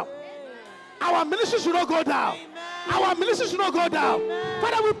go down. Our ministries will not go down. Our ministries will not go down.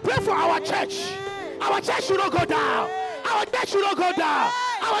 Father, we pray for our church. Our church will not go down. Our church will not go down.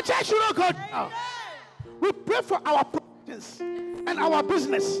 Our church will not go down. We pray for our properties and our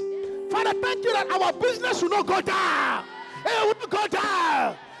business. Father, thank you that our business will not go down. It will not go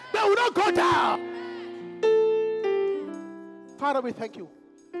down. They will not go down. Father, we thank you.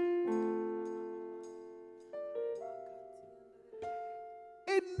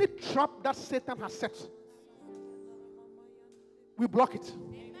 Any trap that Satan has set, we block it.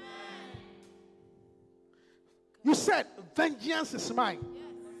 You said, vengeance is mine.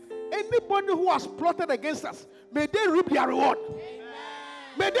 Anybody who has plotted against us, may they reap their reward.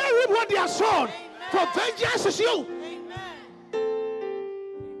 May they reap what they have sown. For vengeance is you.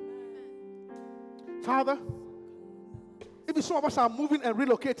 Father, if some of us are moving and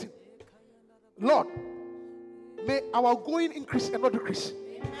relocating, Lord, may our going increase and not decrease.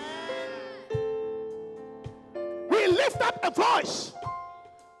 We lift up a voice.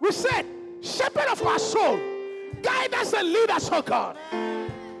 We said, shepherd of our soul, guide us and lead us, oh God.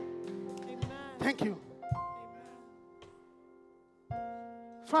 Thank you.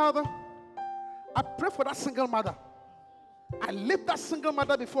 Father, I pray for that single mother. I lift that single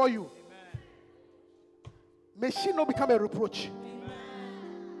mother before you. May she not become a reproach.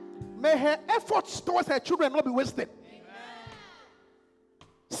 May her efforts towards her children not be wasted.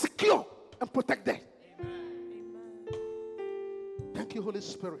 Secure and protect them. Thank you, Holy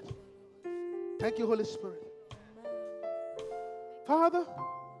Spirit. Thank you, Holy Spirit. Father,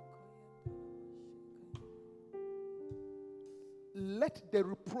 let the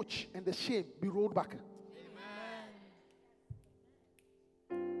reproach and the shame be rolled back.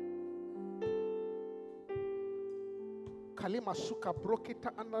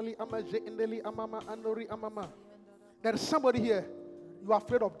 There is somebody here. You are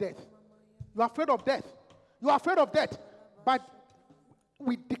afraid of death. You are afraid of death. You are afraid of death. But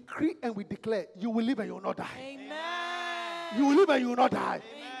we decree and we declare, you will live and you will not die. Amen. You will live and you will not die.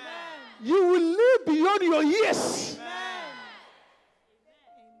 Amen. You will live beyond your years. Amen.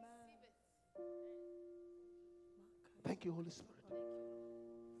 Thank you, Holy Spirit.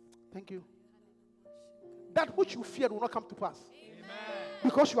 Thank you. That which you feared will not come to pass. Amen.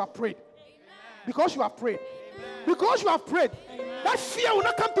 Because you have prayed. Amen. Because you have prayed. Amen. Because you have prayed. Amen. That fear will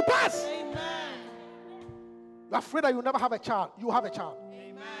not come to pass. Amen. You are afraid that you will never have a child. You have a child.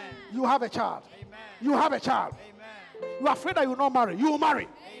 Amen. You have a child. Amen. You have a child. Amen. You are afraid that you will not marry. You will marry.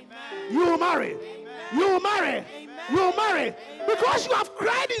 Amen. You will marry. Amen. You will marry. Amen. You will marry. Because you have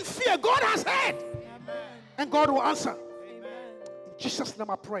cried in fear, God has heard. And God will answer. In Jesus' name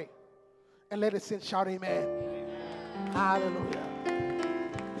I pray. And let the saints shout amen. Hallelujah.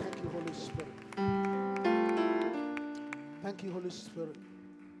 Thank you, Holy Spirit. Thank you, Holy Spirit.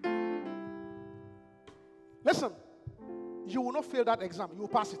 Listen, you will not fail that exam. You will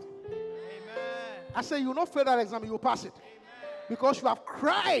pass it. I say you will not fail that exam. You will pass it. Because you have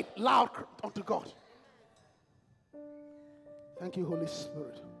cried loud unto God. Thank you, Holy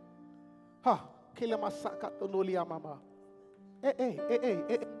Spirit. Ha. Hey.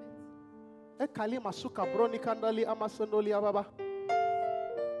 Kalima suka broni kandali amasondoli ababa.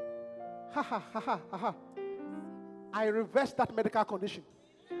 Ha. I reverse that medical condition.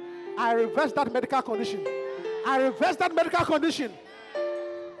 I reverse that medical condition. I reverse that medical condition.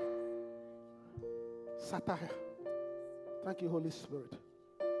 Sataya. Thank you, Holy Spirit.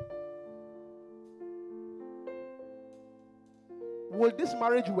 Will this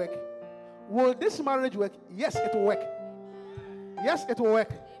marriage work? Will this marriage work? Yes, it will work. Yes, it will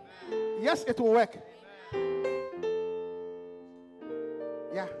work. Yes, it will work.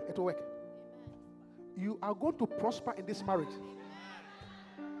 Yeah, it will work. You are going to prosper in this marriage.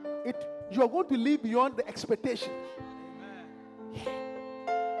 You are going to live beyond the expectation.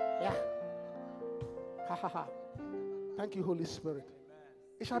 Yeah. Ha. Thank you, Holy Spirit.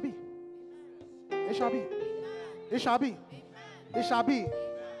 It shall be. It shall be. It shall be. It shall be.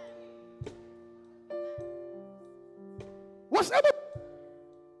 Whatever.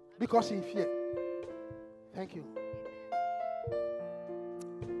 Because he feared. Thank you.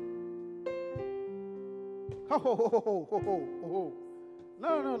 Ho.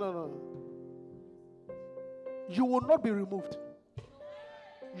 No. You will not be removed.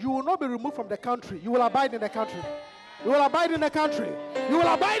 You will not be removed from the country. You will abide in the country. You will abide in the country. You will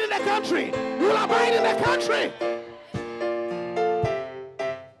abide in the country. You will abide in the country.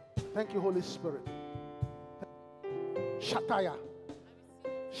 Thank you, Holy Spirit. Shataya.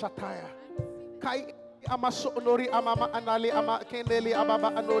 Kai amaso onori amama anali ama kendeli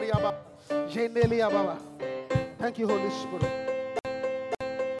ababa anori ababa jeneli ababa. Thank you, Holy Spirit.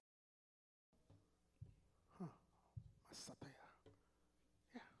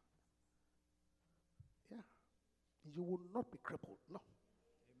 Yeah. You will not be crippled. No.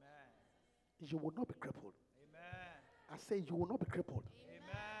 Amen. You will not be crippled. Amen. I say you will not be crippled.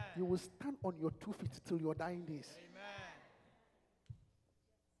 Amen. You will stand on your 2 feet till your dying days. Amen.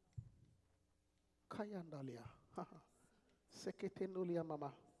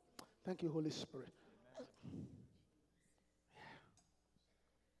 Thank you, Holy Spirit.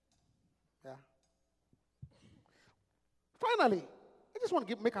 Yeah. Finally, I just want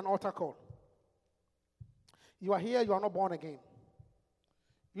to make an altar call. You are here, you are not born again.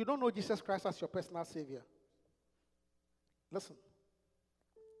 You don't know Jesus Christ as your personal Savior. Listen.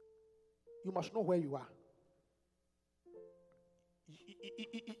 You must know where you are.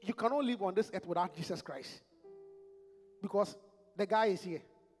 You cannot live on this earth without Jesus Christ. Because the guy is here.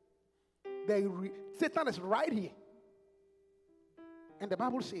 Satan is right here. And the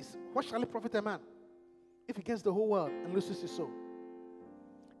Bible says, what shall it profit a man if he gains the whole world and loses his soul?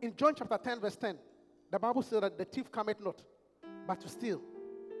 In John chapter 10 verse 10, the Bible says that the thief cometh not, but to steal,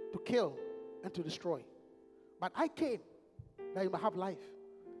 to kill, and to destroy. But I came that you may have life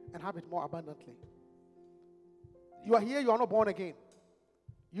and have it more abundantly. You are here, you are not born again.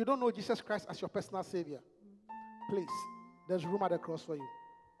 You don't know Jesus Christ as your personal Savior. Please, there's room at the cross for you.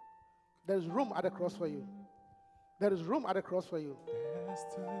 There's room at the cross for you. There is room at the cross for you.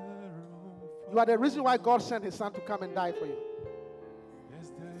 You are the reason why God sent His Son to come and die for you.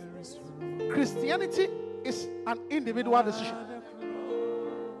 Christianity is an individual decision.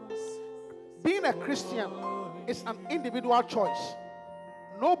 Being a Christian is an individual choice.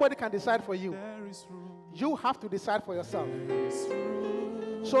 Nobody can decide for you. You have to decide for yourself.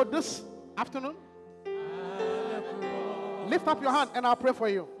 So this afternoon, lift up your hand and I'll pray for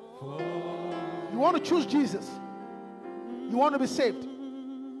you. You want to choose Jesus. You want to be saved.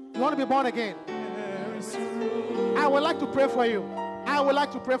 You want to be born again. I would like to pray for you. I would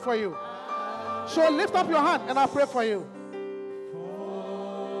like to pray for you. So lift up your hand and I'll pray for you.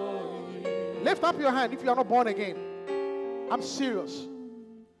 Lift up your hand if you are not born again. I'm serious.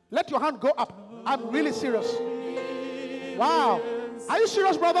 Let your hand go up. I'm really serious. Wow. Are you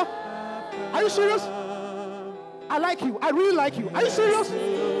serious, brother? Are you serious? I like you. I really like you. Are you serious?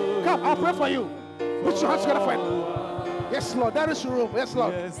 Come, I'll pray for you. Put your hands together, friend. Yes, Lord. There is room. Yes,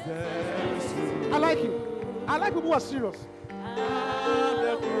 Lord. I like you. I like people who are serious.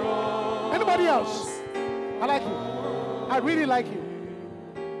 Anybody else? I like you. I really like you.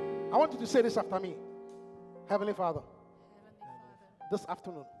 I want you to say this after me. Heavenly Father, this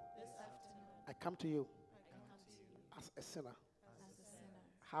afternoon, I come to you as a sinner.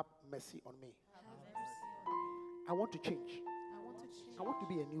 Have mercy on me. I want to change. I want to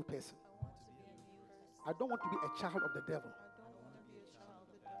be a new person. I don't want to be a child of the devil.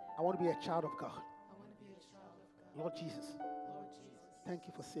 I want to be a child of God. Lord Jesus, thank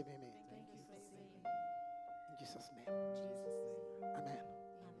you for saving me. In Jesus' name. Amen.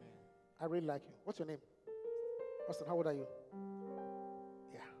 I really like you. What's your name? Austin, how old are you?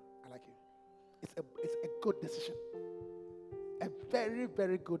 Yeah, I like you. It's a good decision. A very,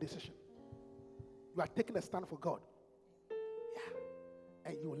 very good decision. You are taking a stand for God. Yeah.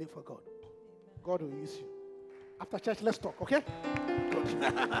 And you will live for God. God will use you. After church, let's talk, okay? Good.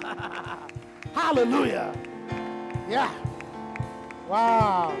 Hallelujah. Yeah.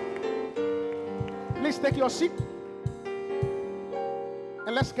 Wow. Please take your seat.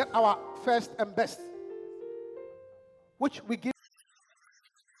 And let's get our first and best, which we give.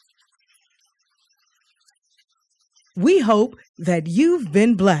 We hope that you've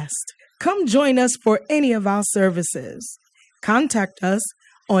been blessed. Come join us for any of our services. Contact us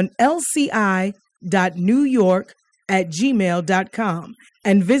on lci.newyork@gmail.com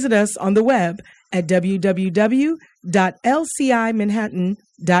and visit us on the web at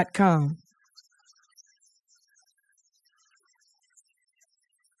www.lcimanhattan.com.